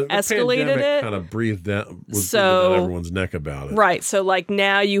kind of escalated it. Kind of breathed down, was So- breathing down everyone's neck about it. Right. So like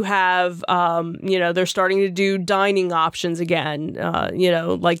now you have, they're starting to do dining options again,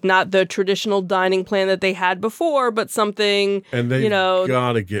 like not the traditional dining plan that they had before, but something, And they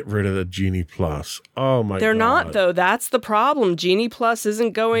got to get rid of the Genie Plus. Oh my God. they're not though. That's the problem. Genie Plus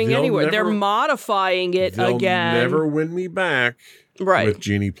isn't going They'll anywhere. They're never- modifying it They'll again. never win me back Right. with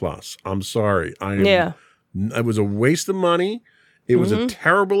Genie Plus. I'm sorry. Yeah. It was a waste of money. It was a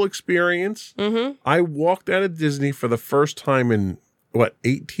terrible experience. Mm-hmm. I walked out of Disney for the first time in,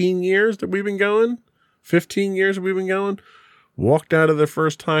 18 years that we've been going? 15 years that we've been going? Walked out of the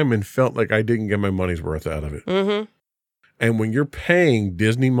first time and felt like I didn't get my money's worth out of it. Mm-hmm. And when you're paying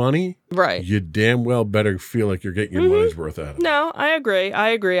Disney money, Right. you damn well better feel like you're getting your money's worth out of it. No, I agree.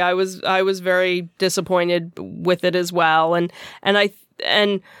 I was very disappointed with it as well,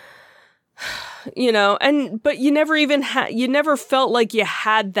 but you never even you never felt like you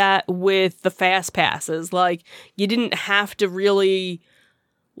had that with the fast passes. Like you didn't have to really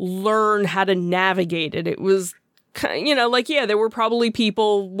learn how to navigate it. It was there were probably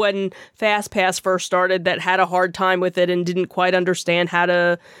people when FastPass first started that had a hard time with it and didn't quite understand how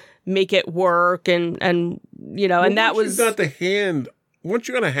to make it work and that was once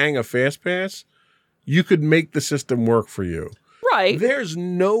you're going to hang a fast pass, you could make the system work for you. right. There's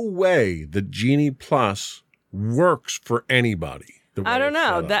no way the Genie Plus works for anybody. I don't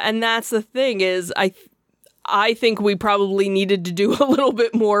know. That's the thing is I think we probably needed to do a little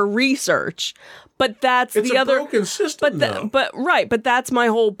bit more research. But that's It's the a other broken system, though. but that's my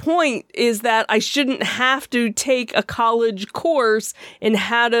whole point is that I shouldn't have to take a college course in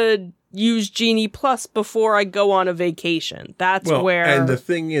how to use Genie Plus before I go on a vacation. That's where And the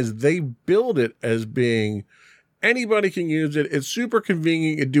thing is, they build it as being anybody can use it. It's super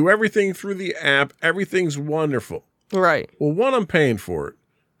convenient. You do everything through the app. Everything's wonderful. right. Well, one, I'm paying for it.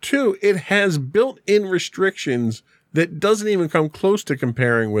 Two, it has built-in restrictions that doesn't even come close to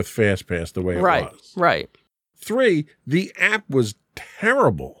comparing with FastPass the way it was. Right. Three, the app was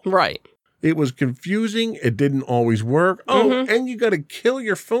terrible. Right. It was confusing. It didn't always work. Oh, and you got to kill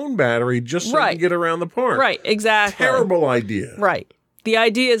your phone battery just so you Right. can get around the park. Right, exactly. Terrible idea. Right. The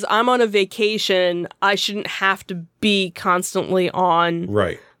idea is I'm on a vacation. I shouldn't have to be constantly on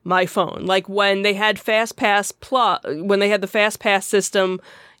Right. my phone. Like when they had FastPass Plus, when they had the FastPass system,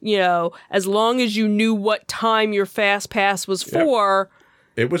 as long as you knew what time your FastPass was for,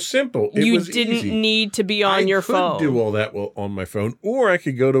 It was simple. It you was didn't easy. need to be on your phone. I could do all that on my phone, or I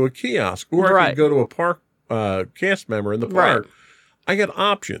could go to a kiosk, or I Right. could go to a park cast member in the park. I got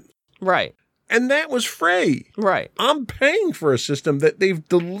options. Right. And that was free. Right. I'm paying for a system that they've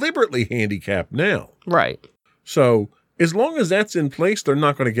deliberately handicapped now. Right. So as long as that's in place, they're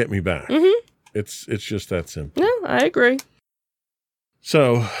not going to get me back. Mm-hmm. It's just that simple. No, I agree.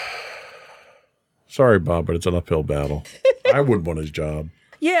 So, sorry, Bob, but it's an uphill battle. I wouldn't want his job.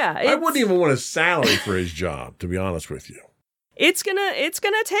 Yeah. I wouldn't even want his salary for his job, to be honest with you. It's gonna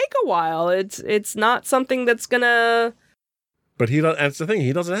take a while. It's not something that's gonna. But that's the thing.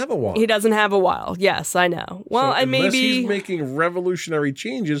 He doesn't have a while. He doesn't have a while. Yes, I know. Well, so and unless maybe he's making revolutionary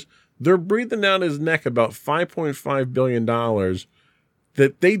changes, they're breathing down his neck about $5.5 billion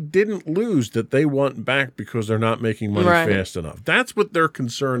that they didn't lose, that they want back because they're not making money fast enough. That's what they're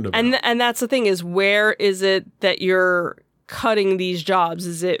concerned about. And that's the thing is, where is it that you're cutting these jobs?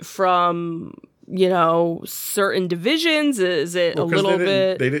 Is it from, certain divisions? Is it a little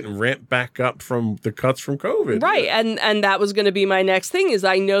bit? They didn't ramp back up from the cuts from COVID. Right. And that was going to be my next thing is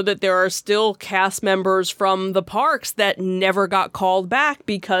I know that there are still cast members from the parks that never got called back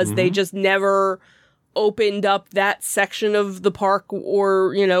because they just never opened up that section of the park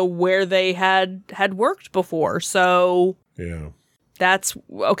or, where they had worked before. So yeah, that's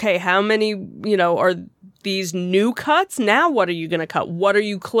okay. How many, are these new cuts? Now what are you going to cut? What are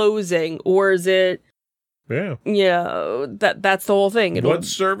you closing? Or is it, that's the whole thing. What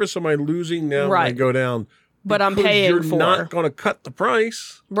service am I losing now when I go down? But I'm paying you're for. You're not going to cut the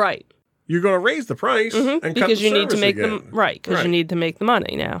price. Right. You're going to raise the price and cut because the you need to make again. because you need to make the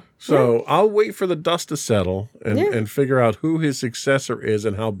money now. So I'll wait for the dust to settle and figure out who his successor is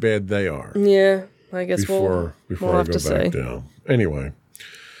and how bad they are. Yeah, I guess before we'll I have go to back see. down. Anyway.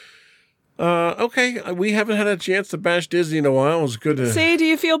 Okay, we haven't had a chance to bash Disney in a while. It's good to see. Do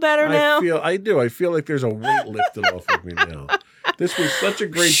you feel better now? I do. I feel like there's a weight lifted off of me now. This was such a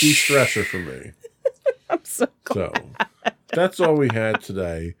great de-stressor for me. I'm so glad. So that's all we had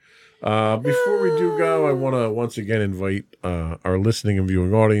today. Before we do go, I want to once again invite our listening and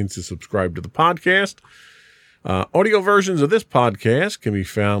viewing audience to subscribe to the podcast. Audio versions of this podcast can be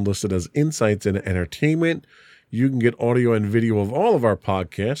found listed as Insights into Entertainment. You can get audio and video of all of our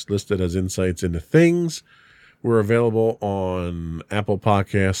podcasts listed as Insights into Things. We're available on Apple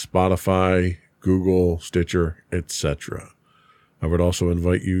Podcasts, Spotify, Google, Stitcher, etc. I would also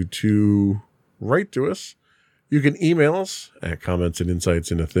invite you to write to us. You can email us at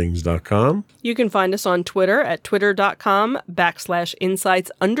comments@insightsintothings.com. You can find us on Twitter at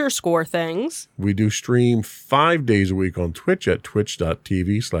twitter.com/insights_things. We do stream 5 days a week on Twitch at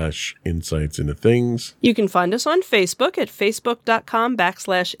twitch.tv/insightsintothings. You can find us on Facebook at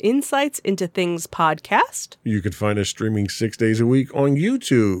facebook.com/insightsintothingspodcast. You can find us streaming 6 days a week on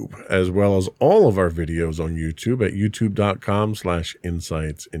YouTube, as well as all of our videos on YouTube at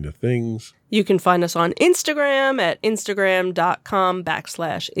youtube.com/insightsintothings. You can find us on Instagram at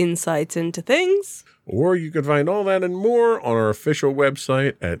instagram.com/insightsintothings. Or you can find all that and more on our official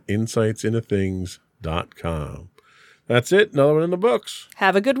website at insightsintothings.com. That's it. Another one in the books.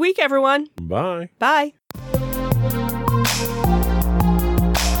 Have a good week, everyone. Bye. Bye.